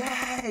beat the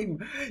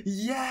game.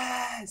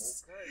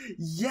 Yes.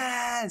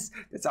 Yes.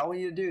 That's all we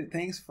need to do.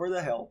 Thanks for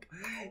the help.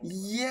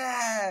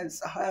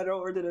 Yes. Head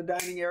over to the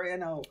dining area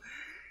now.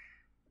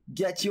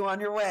 Get you on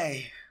your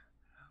way.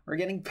 We're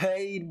getting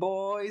paid,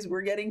 boys.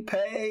 We're getting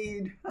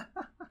paid.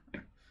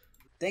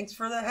 Thanks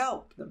for the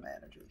help, the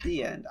manager.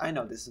 The end. I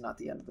know this is not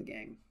the end of the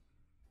game.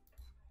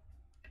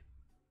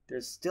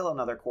 There's still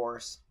another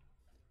course.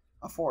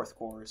 A fourth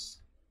course.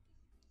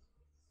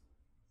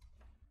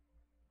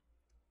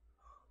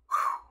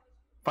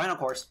 Final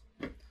course.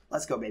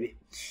 Let's go, baby.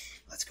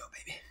 Let's go,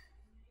 baby.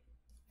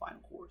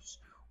 Final course.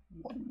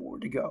 One more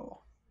to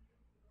go.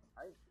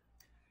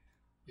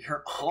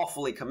 You're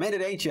awfully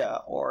committed, ain't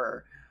ya?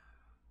 Or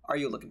are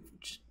you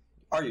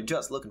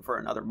just looking for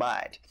another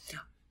bite?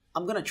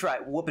 I'm gonna try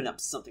whooping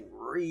up something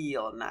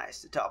real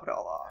nice to top it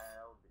all off.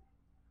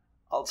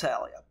 I'll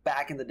tell ya,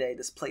 back in the day,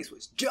 this place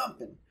was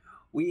jumping.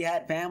 We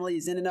had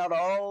families in and out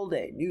all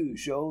day. News,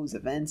 shows,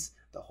 events,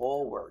 the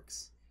whole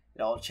works.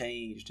 It all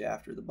changed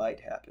after the bite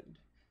happened.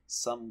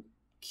 Some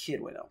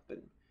kid went up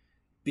and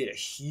bit a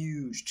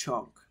huge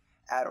chunk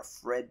out of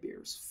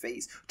Fredbear's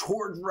face,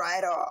 tore it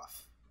right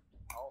off.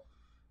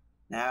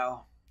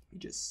 Now he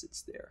just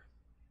sits there,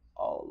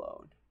 all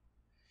alone,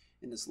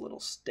 in this little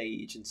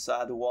stage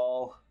inside the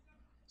wall,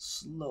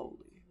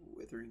 slowly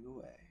withering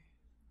away.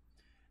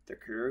 The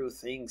crew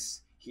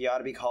thinks he ought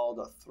to be called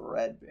a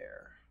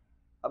Threadbear.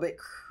 A bit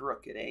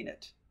crooked, ain't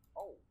it?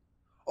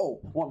 Oh,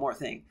 one more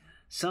thing.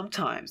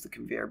 Sometimes the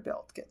conveyor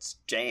belt gets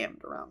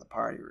jammed around the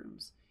party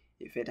rooms.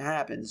 If it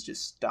happens,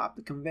 just stop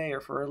the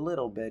conveyor for a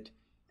little bit,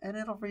 and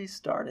it'll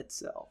restart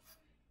itself.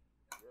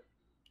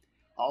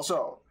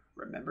 Also,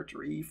 remember to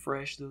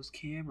refresh those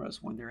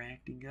cameras when they're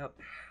acting up.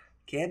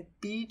 Can't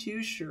be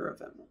too sure of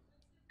them.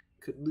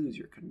 Could lose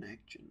your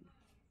connection.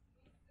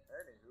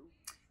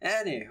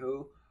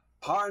 Anywho,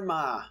 pardon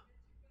my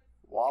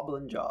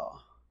wobbling jaw.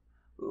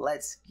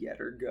 Let's get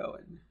her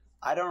going.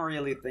 I don't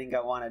really think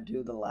I want to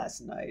do the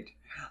last night.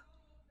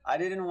 I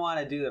didn't want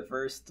to do the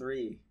first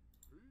 3.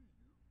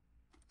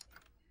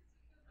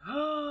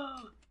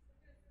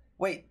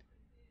 Wait.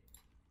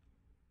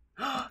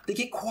 They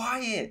get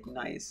quiet.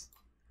 Nice.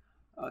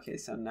 Okay,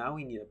 so now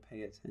we need to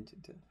pay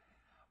attention to...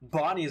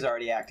 Bonnie's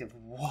already active.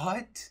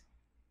 What?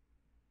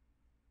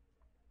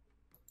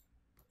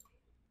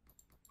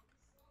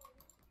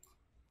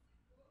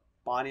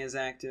 Bonnie is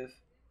active.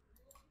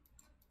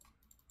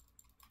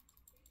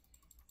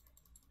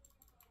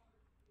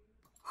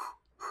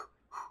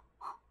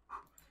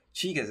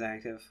 Chica's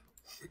active.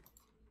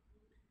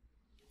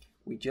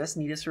 We just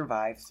need to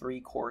survive 3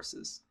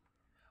 courses.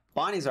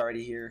 Bonnie's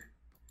already here.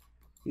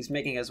 He's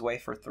making his way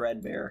for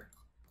Threadbear.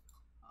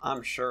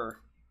 I'm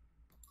sure.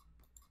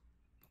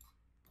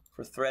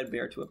 For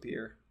Threadbear to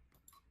appear.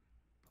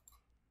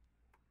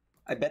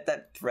 I bet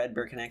that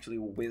Threadbear can actually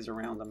whiz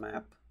around the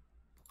map.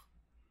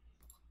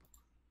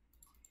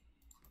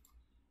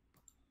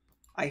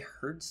 I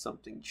heard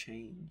something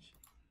change.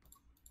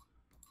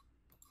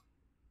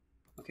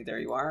 Okay, there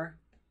you are.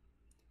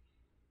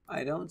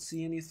 I don't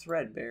see any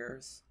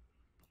Threadbears.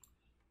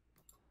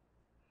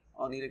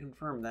 I'll need to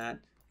confirm that.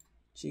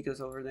 Chica's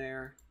over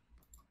there.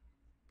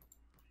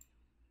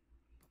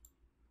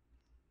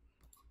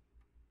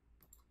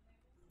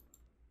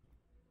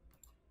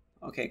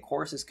 Okay,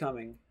 course is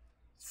coming.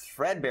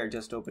 Threadbear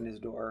just opened his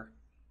door.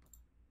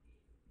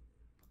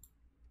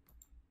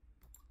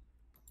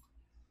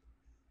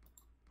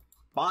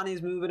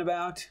 Bonnie's moving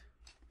about.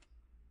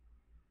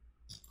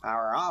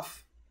 Power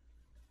off.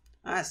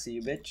 I see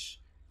you, bitch.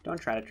 Don't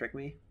try to trick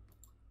me.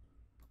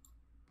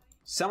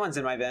 Someone's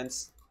in my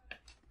vents.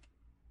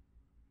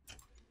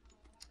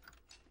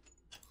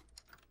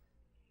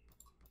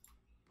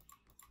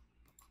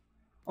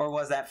 Or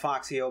was that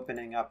Foxy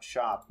opening up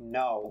shop?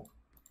 No.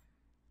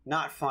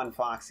 Not fun,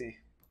 Foxy.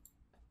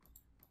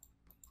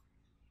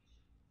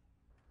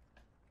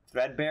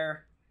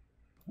 Threadbear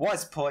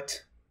was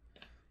put.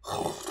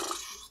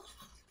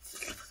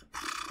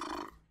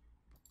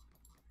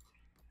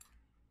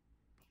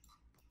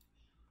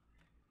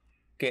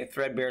 Okay,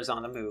 Threadbear's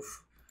on the move.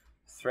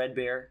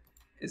 Threadbear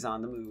is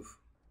on the move.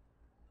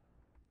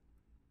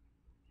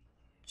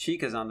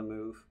 Chica's on the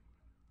move.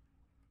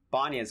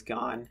 Bonnie is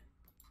gone.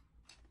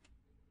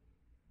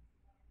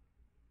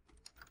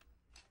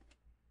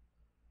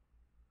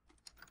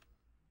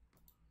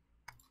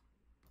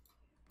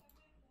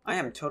 I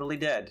am totally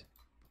dead.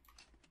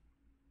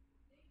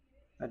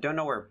 I don't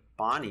know where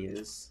Bonnie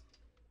is,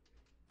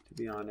 to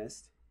be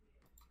honest.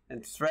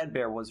 And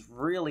Threadbear was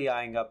really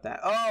eyeing up that...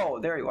 Oh,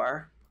 there you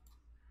are.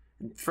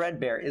 And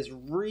Threadbear is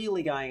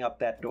really eyeing up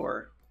that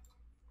door.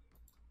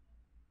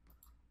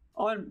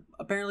 Oh, and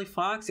apparently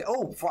Foxy...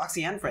 Oh,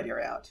 Foxy and Freddy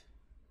are out.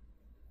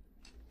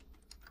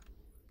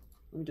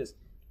 Let me just...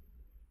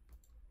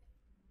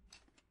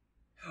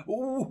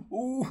 Ooh,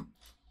 ooh.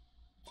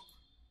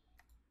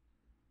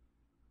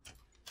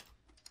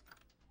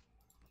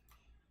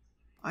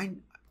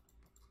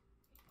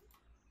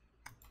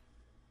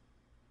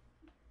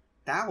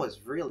 That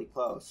was really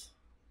close.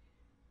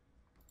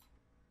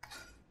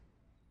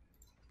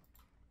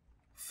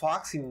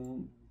 Foxy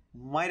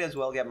might as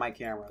well get my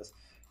cameras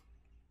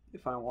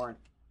if I weren't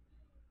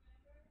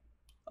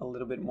a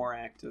little bit more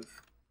active.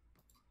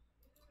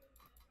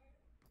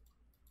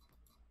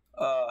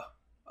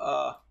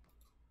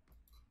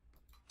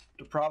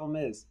 The problem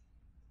is,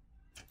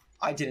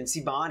 I didn't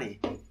see Bonnie.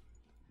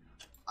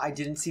 I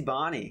didn't see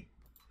Bonnie.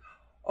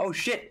 Oh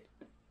shit!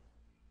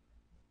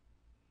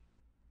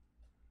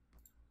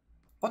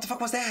 What the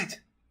fuck was that?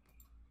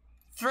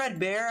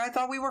 Threadbear, I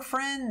thought we were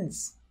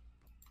friends.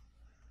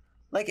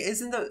 Like,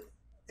 isn't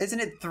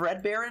it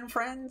Threadbear and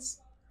friends?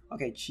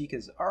 Okay,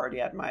 Chica's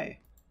already at my...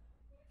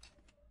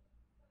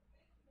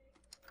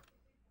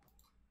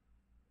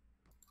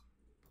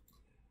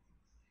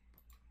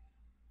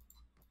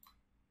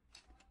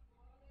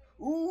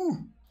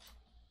 Ooh!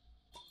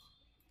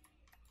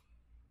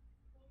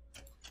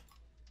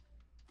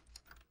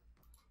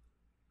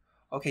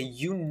 Okay,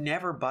 you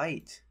never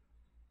bite.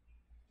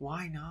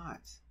 Why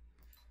not?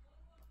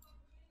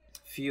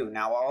 Phew,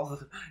 now all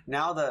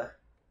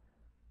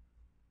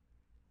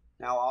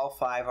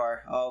 5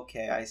 are...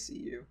 Okay, I see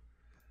you.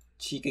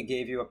 Chica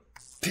gave you a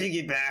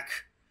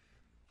piggyback.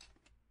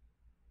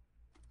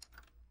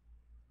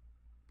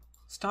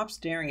 Stop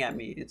staring at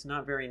me. It's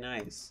not very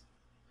nice.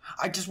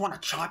 I just want to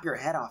chop your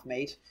head off,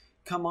 mate.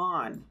 Come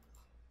on.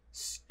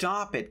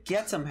 Stop it.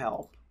 Get some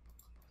help.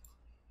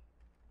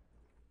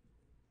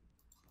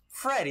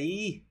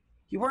 Freddy,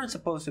 you weren't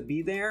supposed to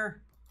be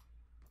there.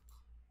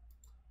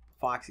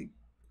 Foxy.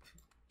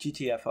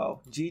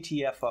 GTFO.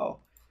 GTFO.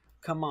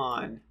 Come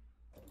on.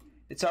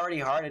 It's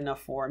already hard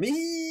enough for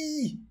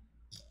me.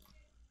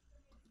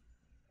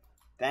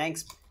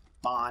 Thanks,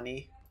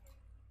 Bonnie.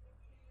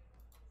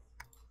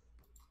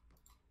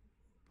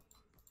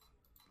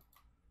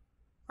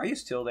 Are you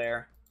still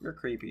there? You're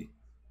creepy.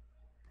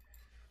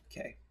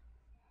 Okay.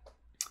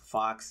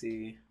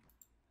 Foxy.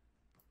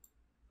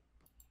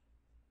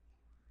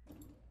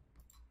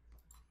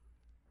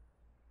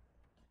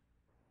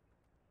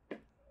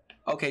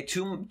 Okay,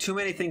 too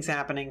many things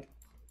happening.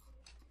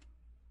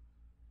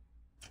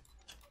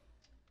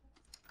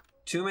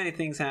 Too many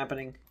things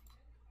happening.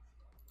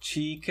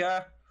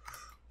 Chica.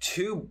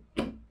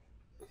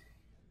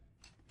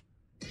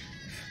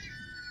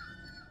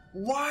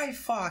 Why,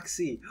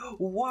 Foxy?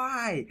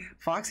 Why?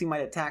 Foxy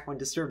might attack when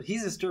disturbed.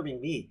 He's disturbing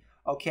me,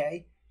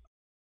 okay?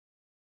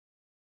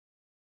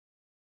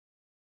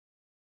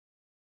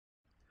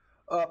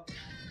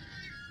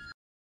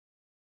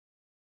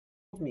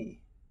 Me.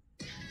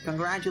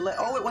 Congratulate.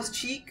 Oh, it was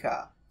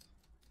Chica.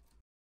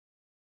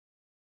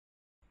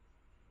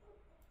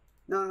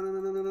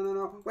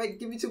 No. Wait,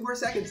 give me 2 more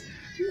seconds.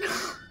 No.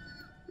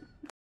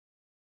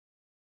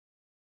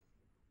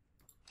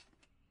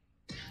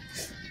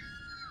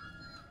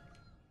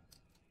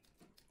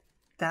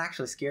 That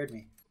actually scared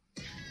me.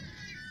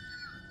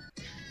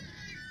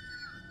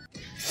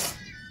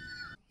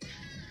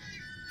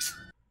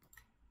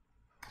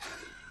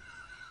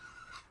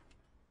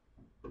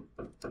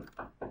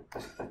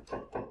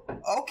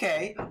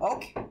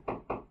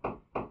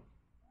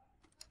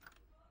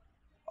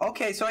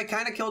 Okay, so I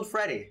kind of killed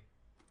Freddy.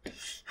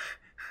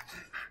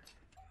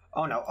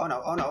 Oh no.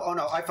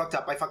 I fucked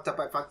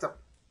up.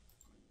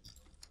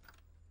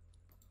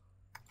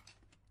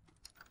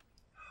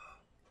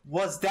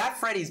 Was that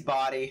Freddy's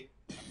body?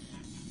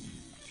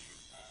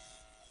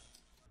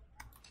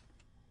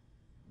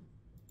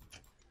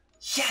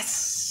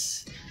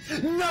 Yes!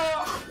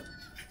 No!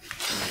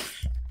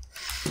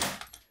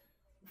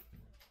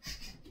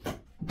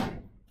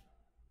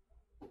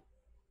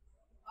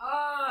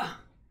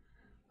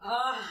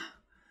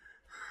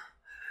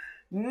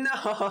 No!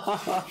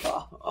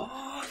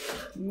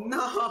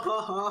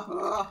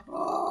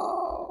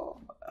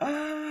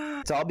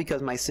 It's all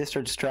because my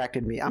sister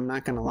distracted me. I'm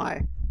not gonna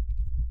lie.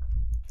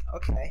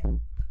 Okay.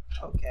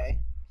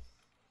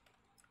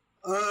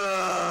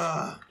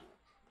 Ugh.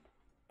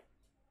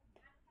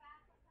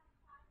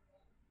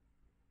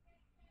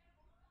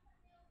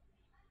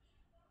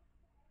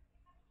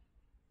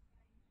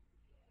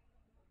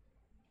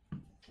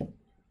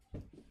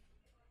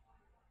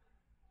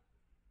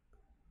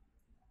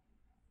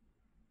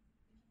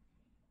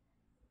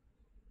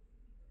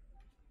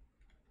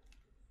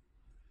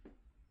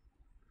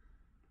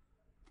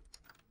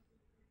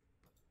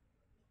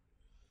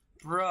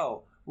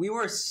 Bro, we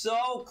were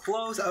so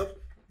close. Oh,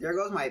 there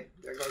goes my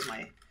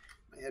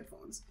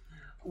headphones.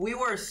 We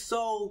were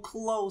so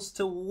close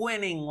to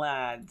winning,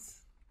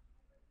 lads.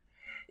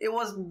 It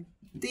was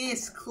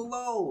this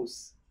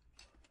close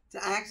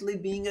to actually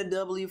being a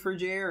W for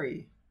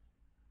Jeri.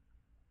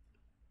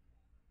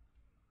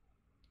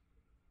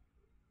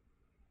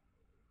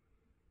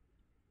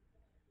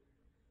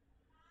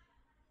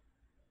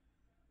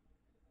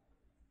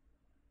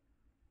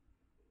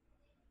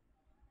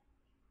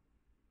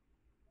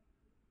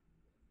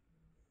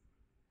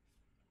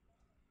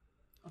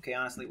 Okay,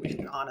 honestly, we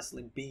should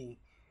honestly be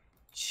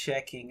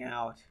checking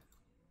out.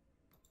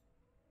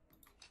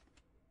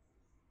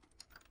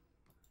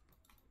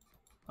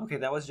 Okay,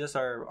 that was just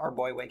our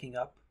boy waking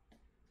up.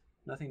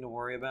 Nothing to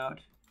worry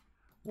about.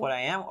 What I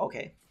am,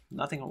 okay,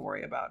 nothing to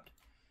worry about.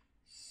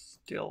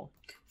 Still,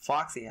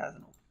 Foxy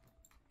hasn't.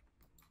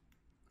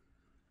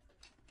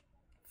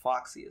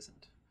 Foxy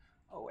isn't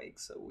awake,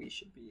 so we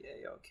should be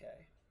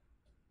A-okay.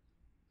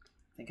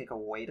 I think I could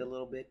wait a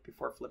little bit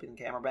before flipping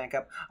the camera back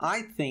up.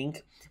 I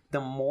think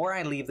the more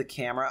I leave the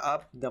camera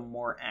up, the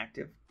more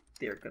active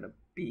they're gonna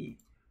be.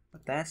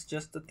 But that's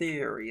just a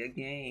theory, a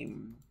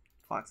game.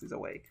 Foxy's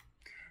awake.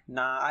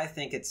 Nah, I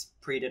think it's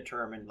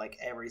predetermined, like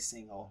every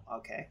single...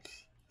 Okay.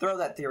 Throw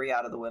that theory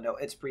out of the window.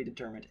 It's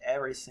predetermined.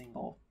 Every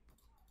single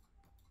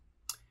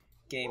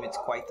game, it's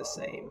quite the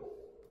same.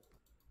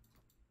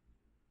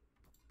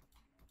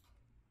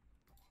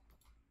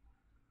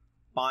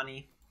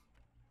 Bonnie.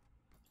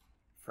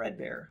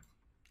 Fredbear,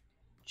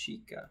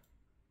 Chica,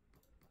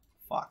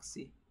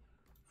 Foxy,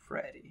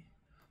 Freddy.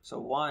 So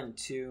 1,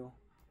 2,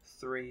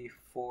 3,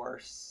 4,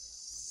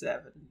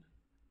 7.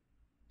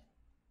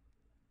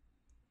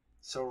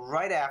 So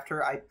right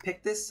after I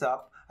pick this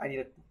up, I need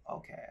a...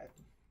 Okay.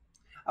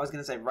 I was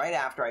going to say right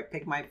after I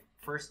pick my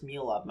first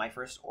meal up, my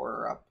first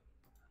order up,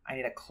 I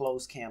need a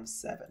close cam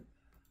 7.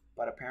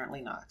 But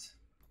apparently not.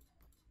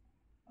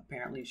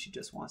 Apparently she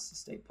just wants to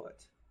stay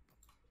put.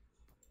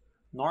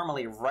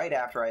 Normally, right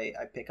after I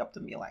pick up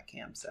the meal at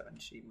Camp 7,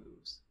 she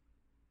moves.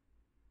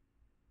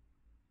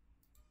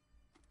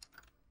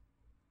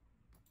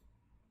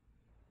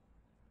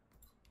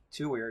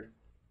 Too weird.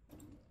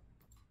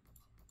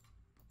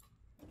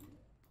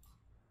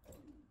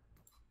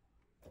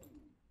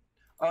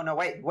 Oh, no,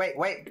 wait.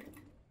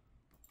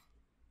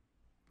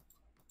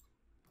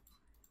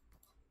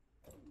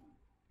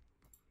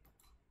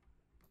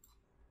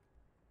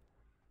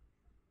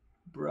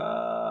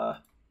 Bruh.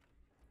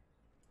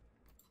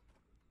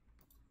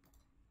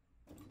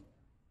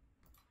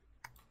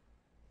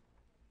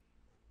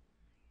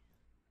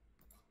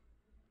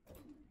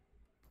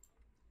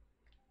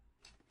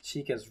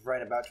 Chica's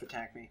right about to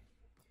attack me.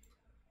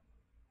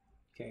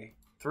 Okay,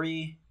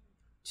 3,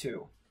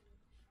 2.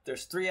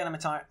 There's 3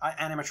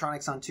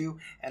 animatronics on 2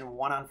 and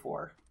 1 on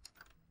 4.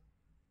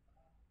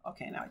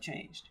 Okay, now it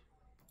changed.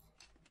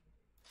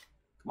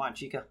 Come on,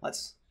 Chica,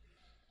 let's...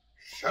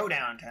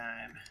 Showdown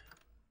time!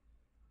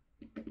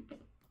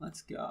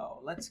 Let's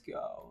go.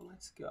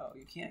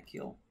 You can't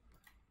kill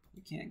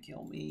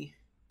me.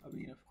 I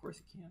mean, of course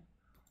you can.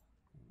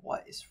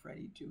 What is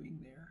Freddy doing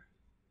there?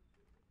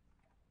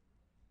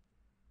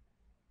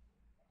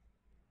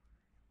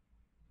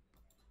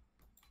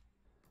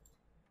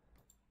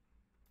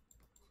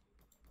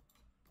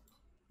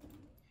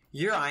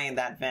 You're eyeing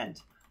that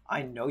vent.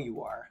 I know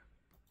you are.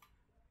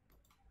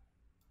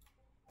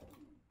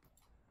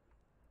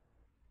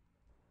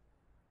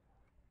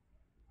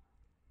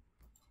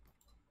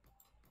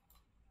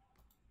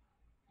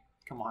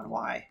 Come on,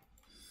 why?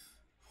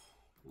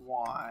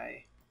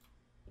 Why?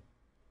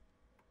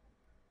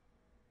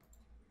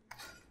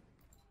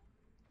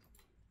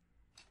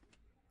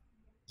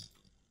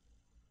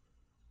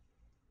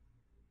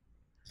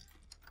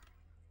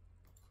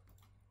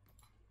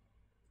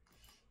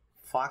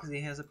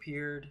 Foxy has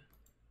appeared.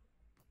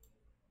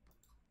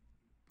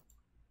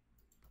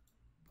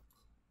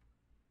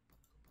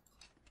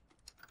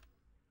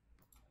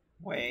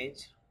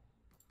 Wait.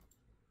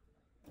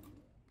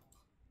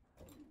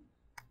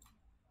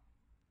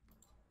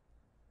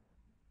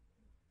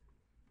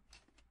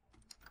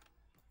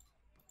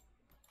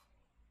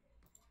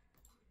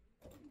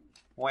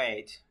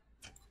 Wait.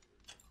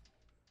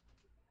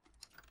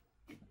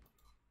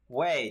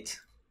 Wait.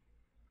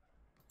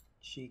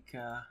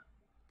 Chica.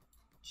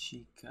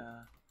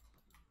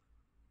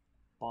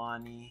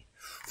 Bonnie.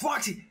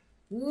 Foxy!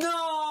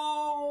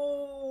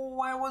 No!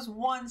 I was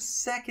 1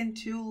 second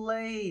too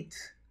late.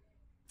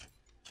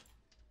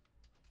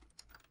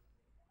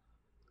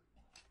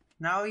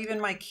 Now even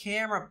my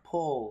camera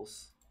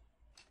pulls.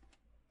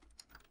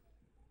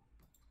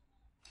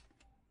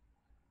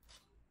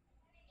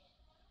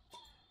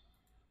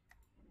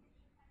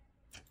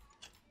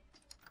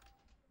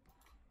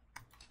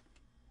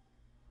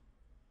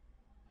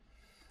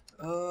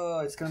 Oh,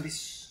 it's gonna be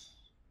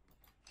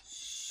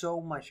so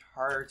much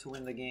harder to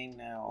win the game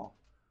now.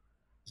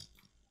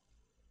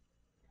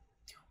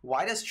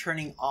 Why does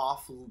turning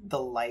off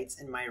the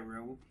lights in my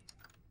room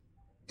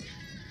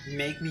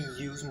make me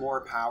use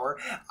more power?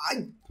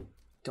 I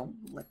don't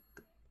let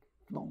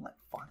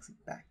Foxy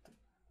back.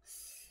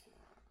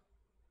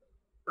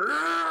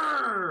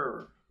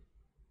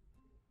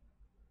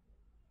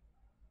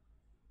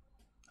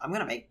 I'm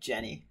gonna make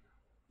Jenny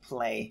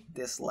play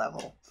this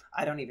level.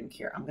 I don't even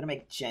care. I'm gonna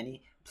make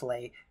Jenny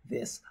play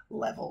this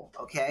level,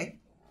 okay?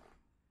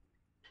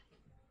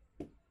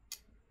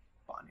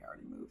 Bonnie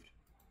already moved.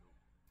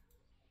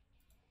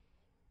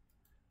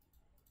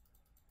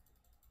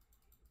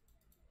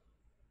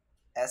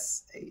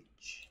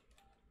 SH.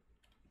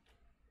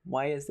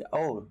 Why is it?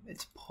 Oh,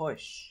 it's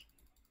push.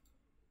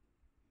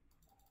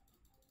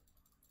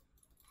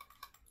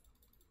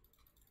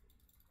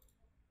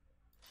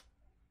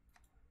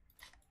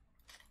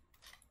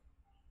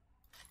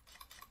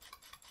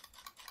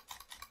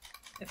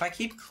 If I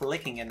keep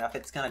clicking enough,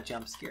 it's gonna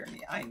jump scare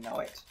me. I know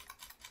it.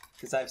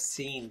 Because I've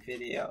seen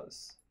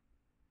videos.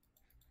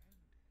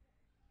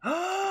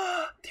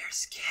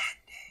 There's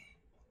candy.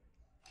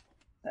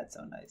 That's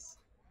so nice.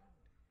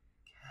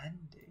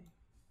 Candy.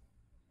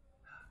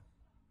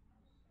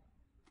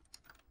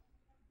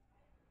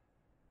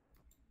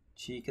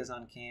 Chica's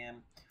on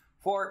cam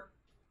 4.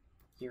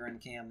 You're on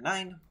cam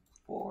 9.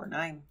 4,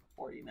 9,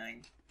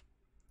 49.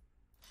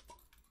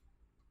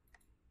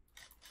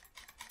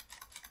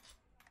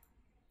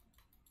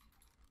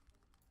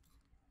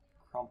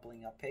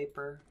 Crumpling up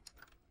paper.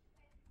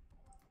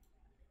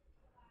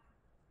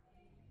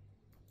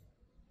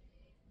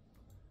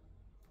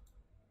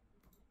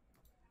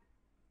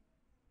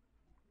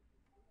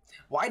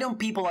 Why don't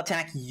people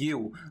attack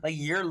you? Like,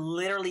 you're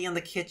literally in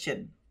the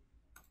kitchen.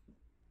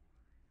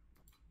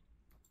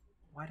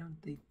 Why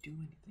don't they do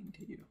anything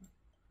to you?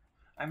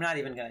 I'm not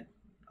even gonna...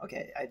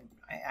 Okay, I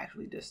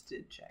actually just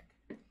did check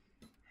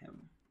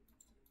him.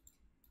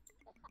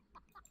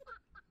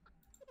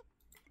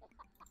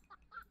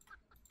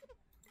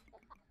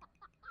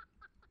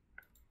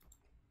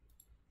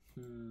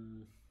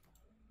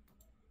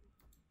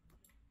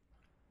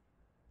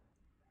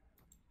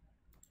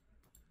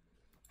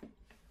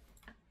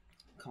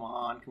 Come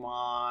on, come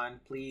on.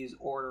 Please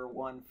order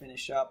one,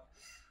 finish up.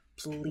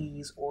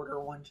 Please order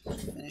one,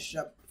 just finish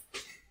up.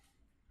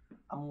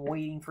 I'm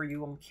waiting for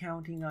you. I'm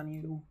counting on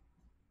you.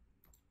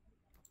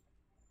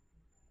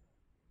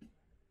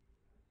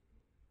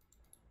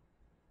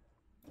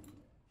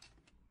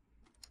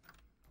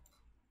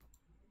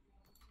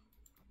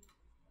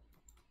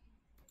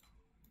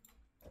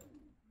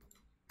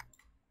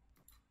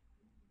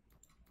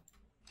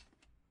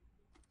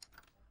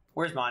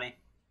 Where's Bonnie?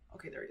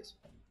 Okay, there he is.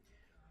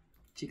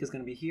 Chica's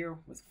gonna be here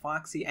with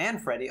Foxy and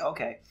Freddy.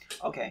 Okay,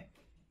 okay.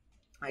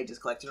 I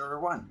just collected order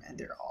 1, and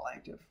they're all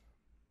active.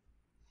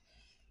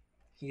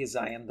 He is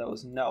I am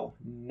those. No,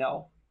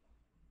 no.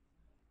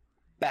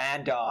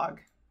 Bad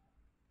dog.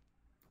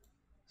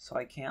 So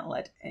I can't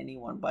let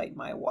anyone bite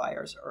my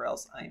wires, or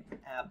else I'm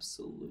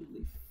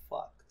absolutely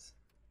fucked.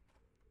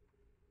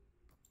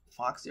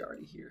 Foxy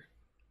already here.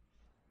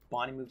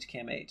 Bonnie moved to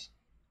Cam 8.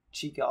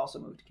 Chica also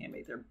moved to Cam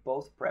 8. They're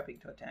both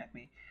prepping to attack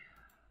me.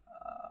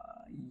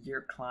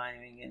 You're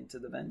climbing into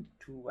the vent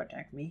to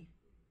attack me.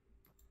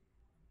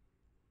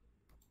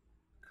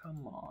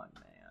 Come on,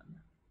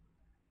 man.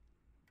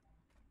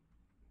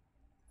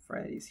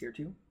 Freddy's here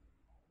too.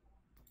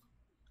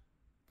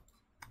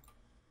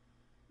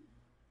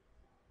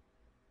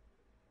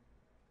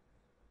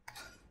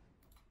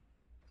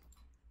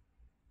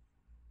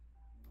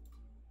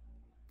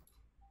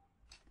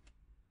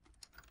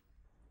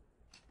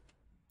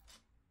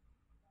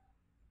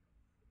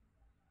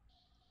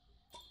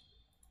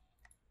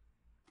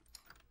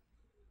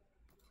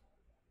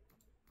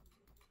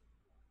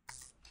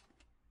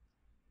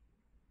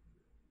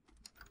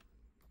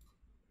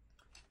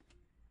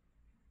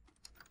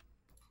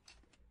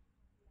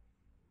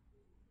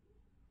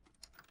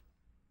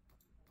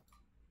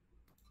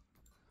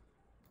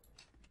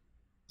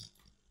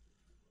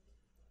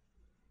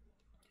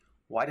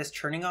 Why does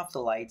turning off the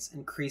lights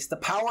increase the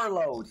power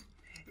load?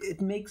 It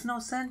makes no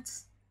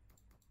sense.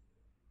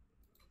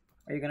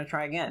 Are you going to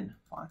try again,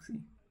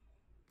 Foxy?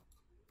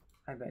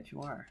 I bet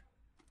you are.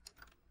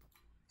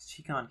 Is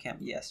Chica on cam?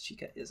 Yes,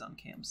 Chica is on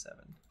cam 7.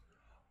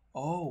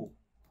 Oh,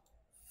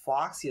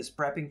 Foxy is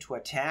prepping to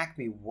attack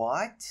me.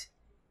 What?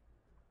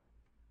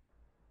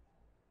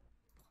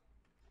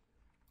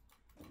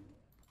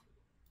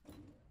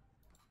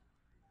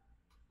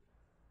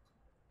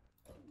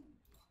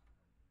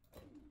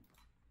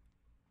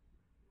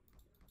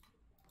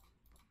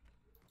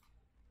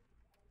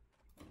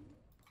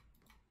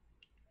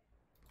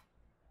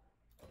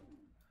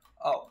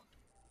 Oh.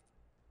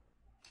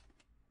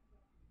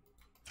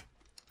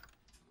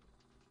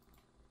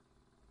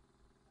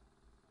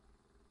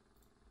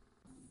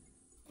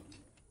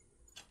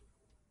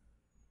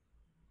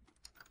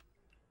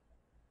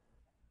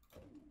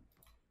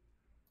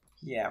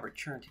 Yeah,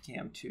 return to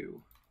cam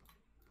 2.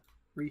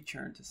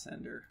 Return to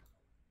sender.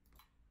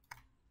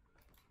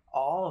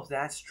 All of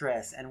that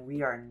stress, and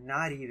we are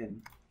not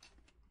even.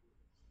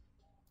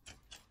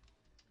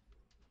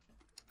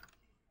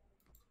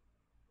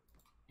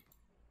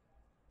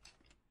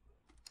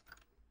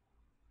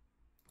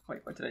 Wait,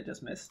 what did I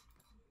just miss?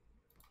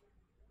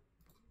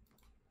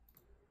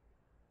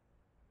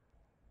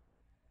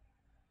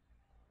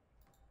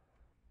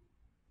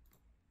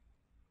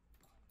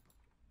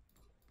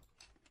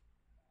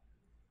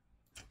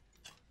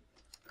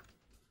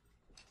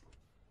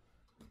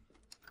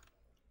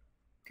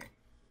 Okay.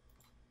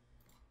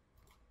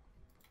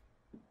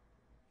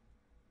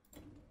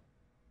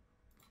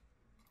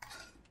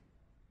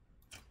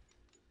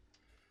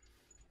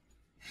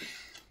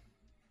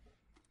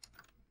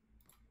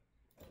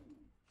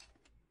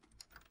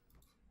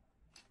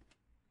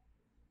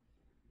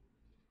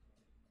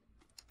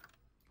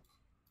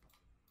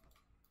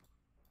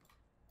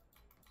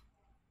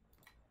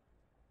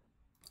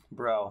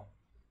 Bro,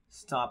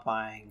 stop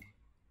buying.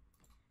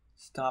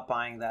 Stop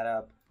buying that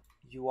up.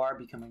 You are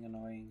becoming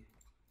annoying.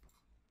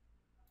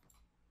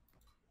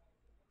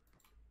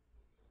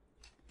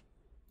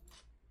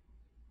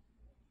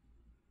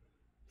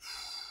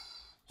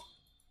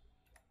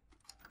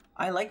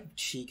 I like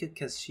Chica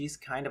because she's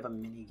kind of a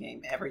mini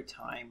game every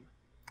time.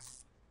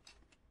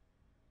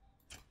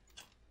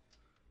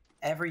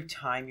 Every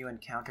time you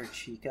encounter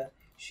Chica,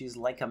 she's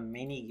like a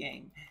mini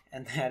game,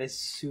 and that is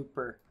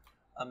super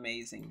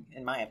amazing,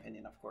 in my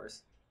opinion, of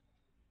course.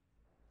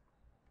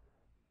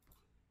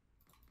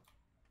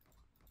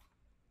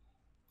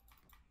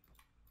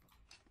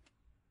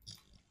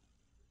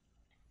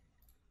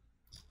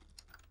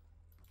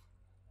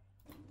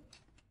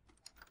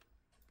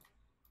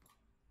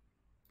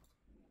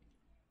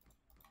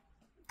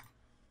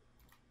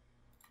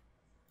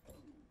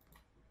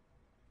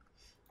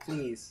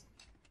 Please.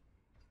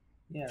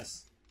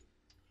 Yes.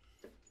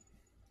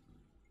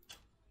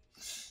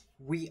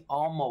 We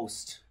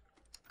almost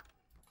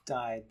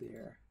died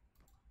there.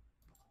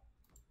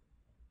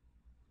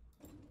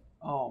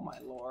 Oh my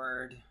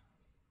lord.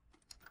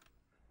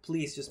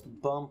 Please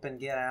just bump and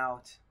get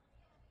out.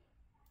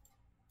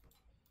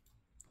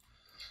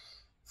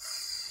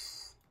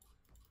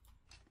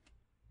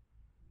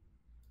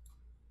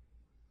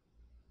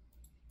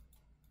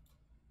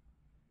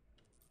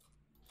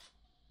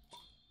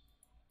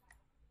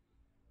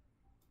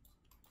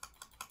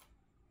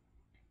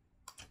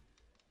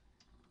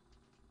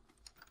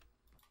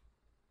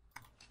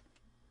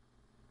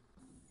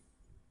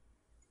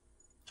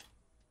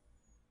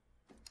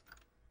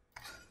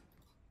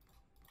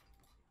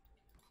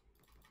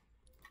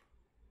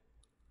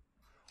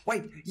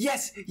 Wait,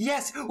 yes,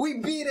 yes, we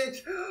beat it!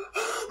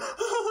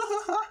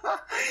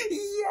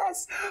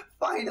 Yes,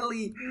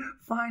 finally,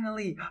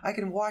 finally, I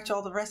can watch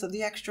all the rest of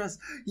the extras.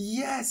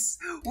 Yes,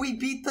 we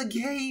beat the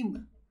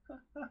game.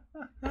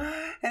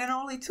 And it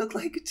only took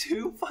like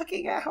 2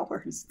 fucking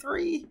hours,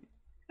 3.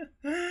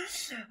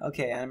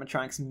 Okay,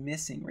 animatronics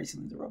missing.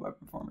 Recently, the robot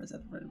performers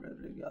have got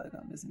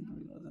missing.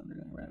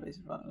 Undergoing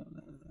renovation.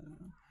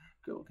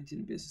 Girl will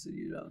continue business as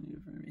usual. New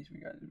information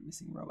regarding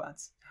missing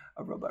robots.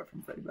 A robot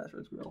from Freddy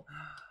Fazbear's Grill.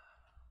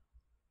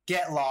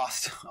 Get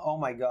lost. Oh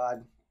my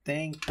god.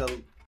 Thank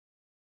the...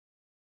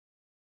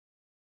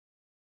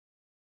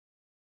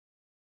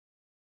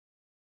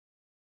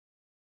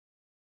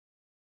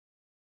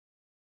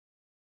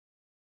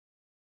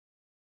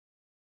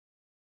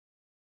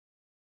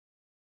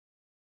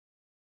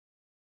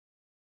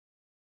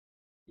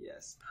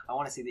 Yes. I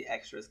want to see the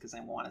extras because I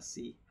want to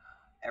see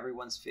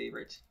everyone's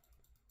favorite.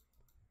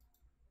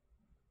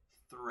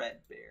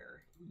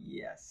 Threadbare.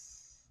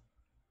 Yes.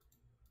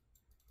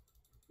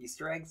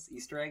 Easter eggs?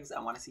 Easter eggs? I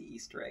want to see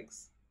Easter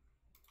eggs.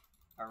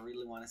 I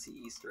really want to see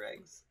Easter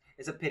eggs.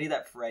 It's a pity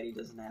that Freddy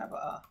doesn't have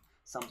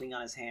something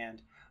on his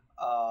hand.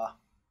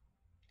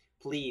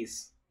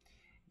 Please.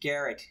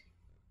 Garrett.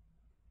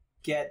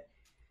 Get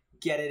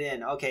it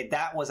in. Okay,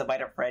 that was A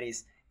Bite at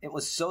Freddy's. It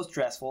was so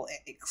stressful,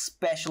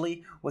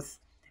 especially with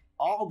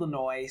all the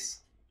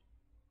noise.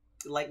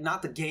 Like,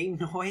 not the game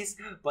noise,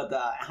 but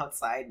the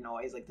outside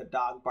noise. Like the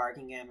dog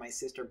barking and my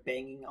sister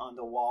banging on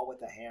the wall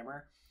with a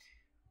hammer.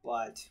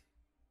 But,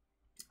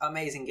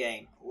 amazing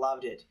game.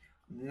 Loved it.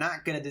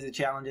 Not going to do the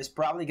challenges.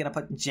 Probably going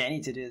to put Jenny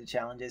to do the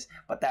challenges.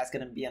 But that's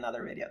going to be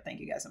another video.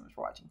 Thank you guys so much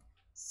for watching.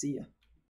 See ya.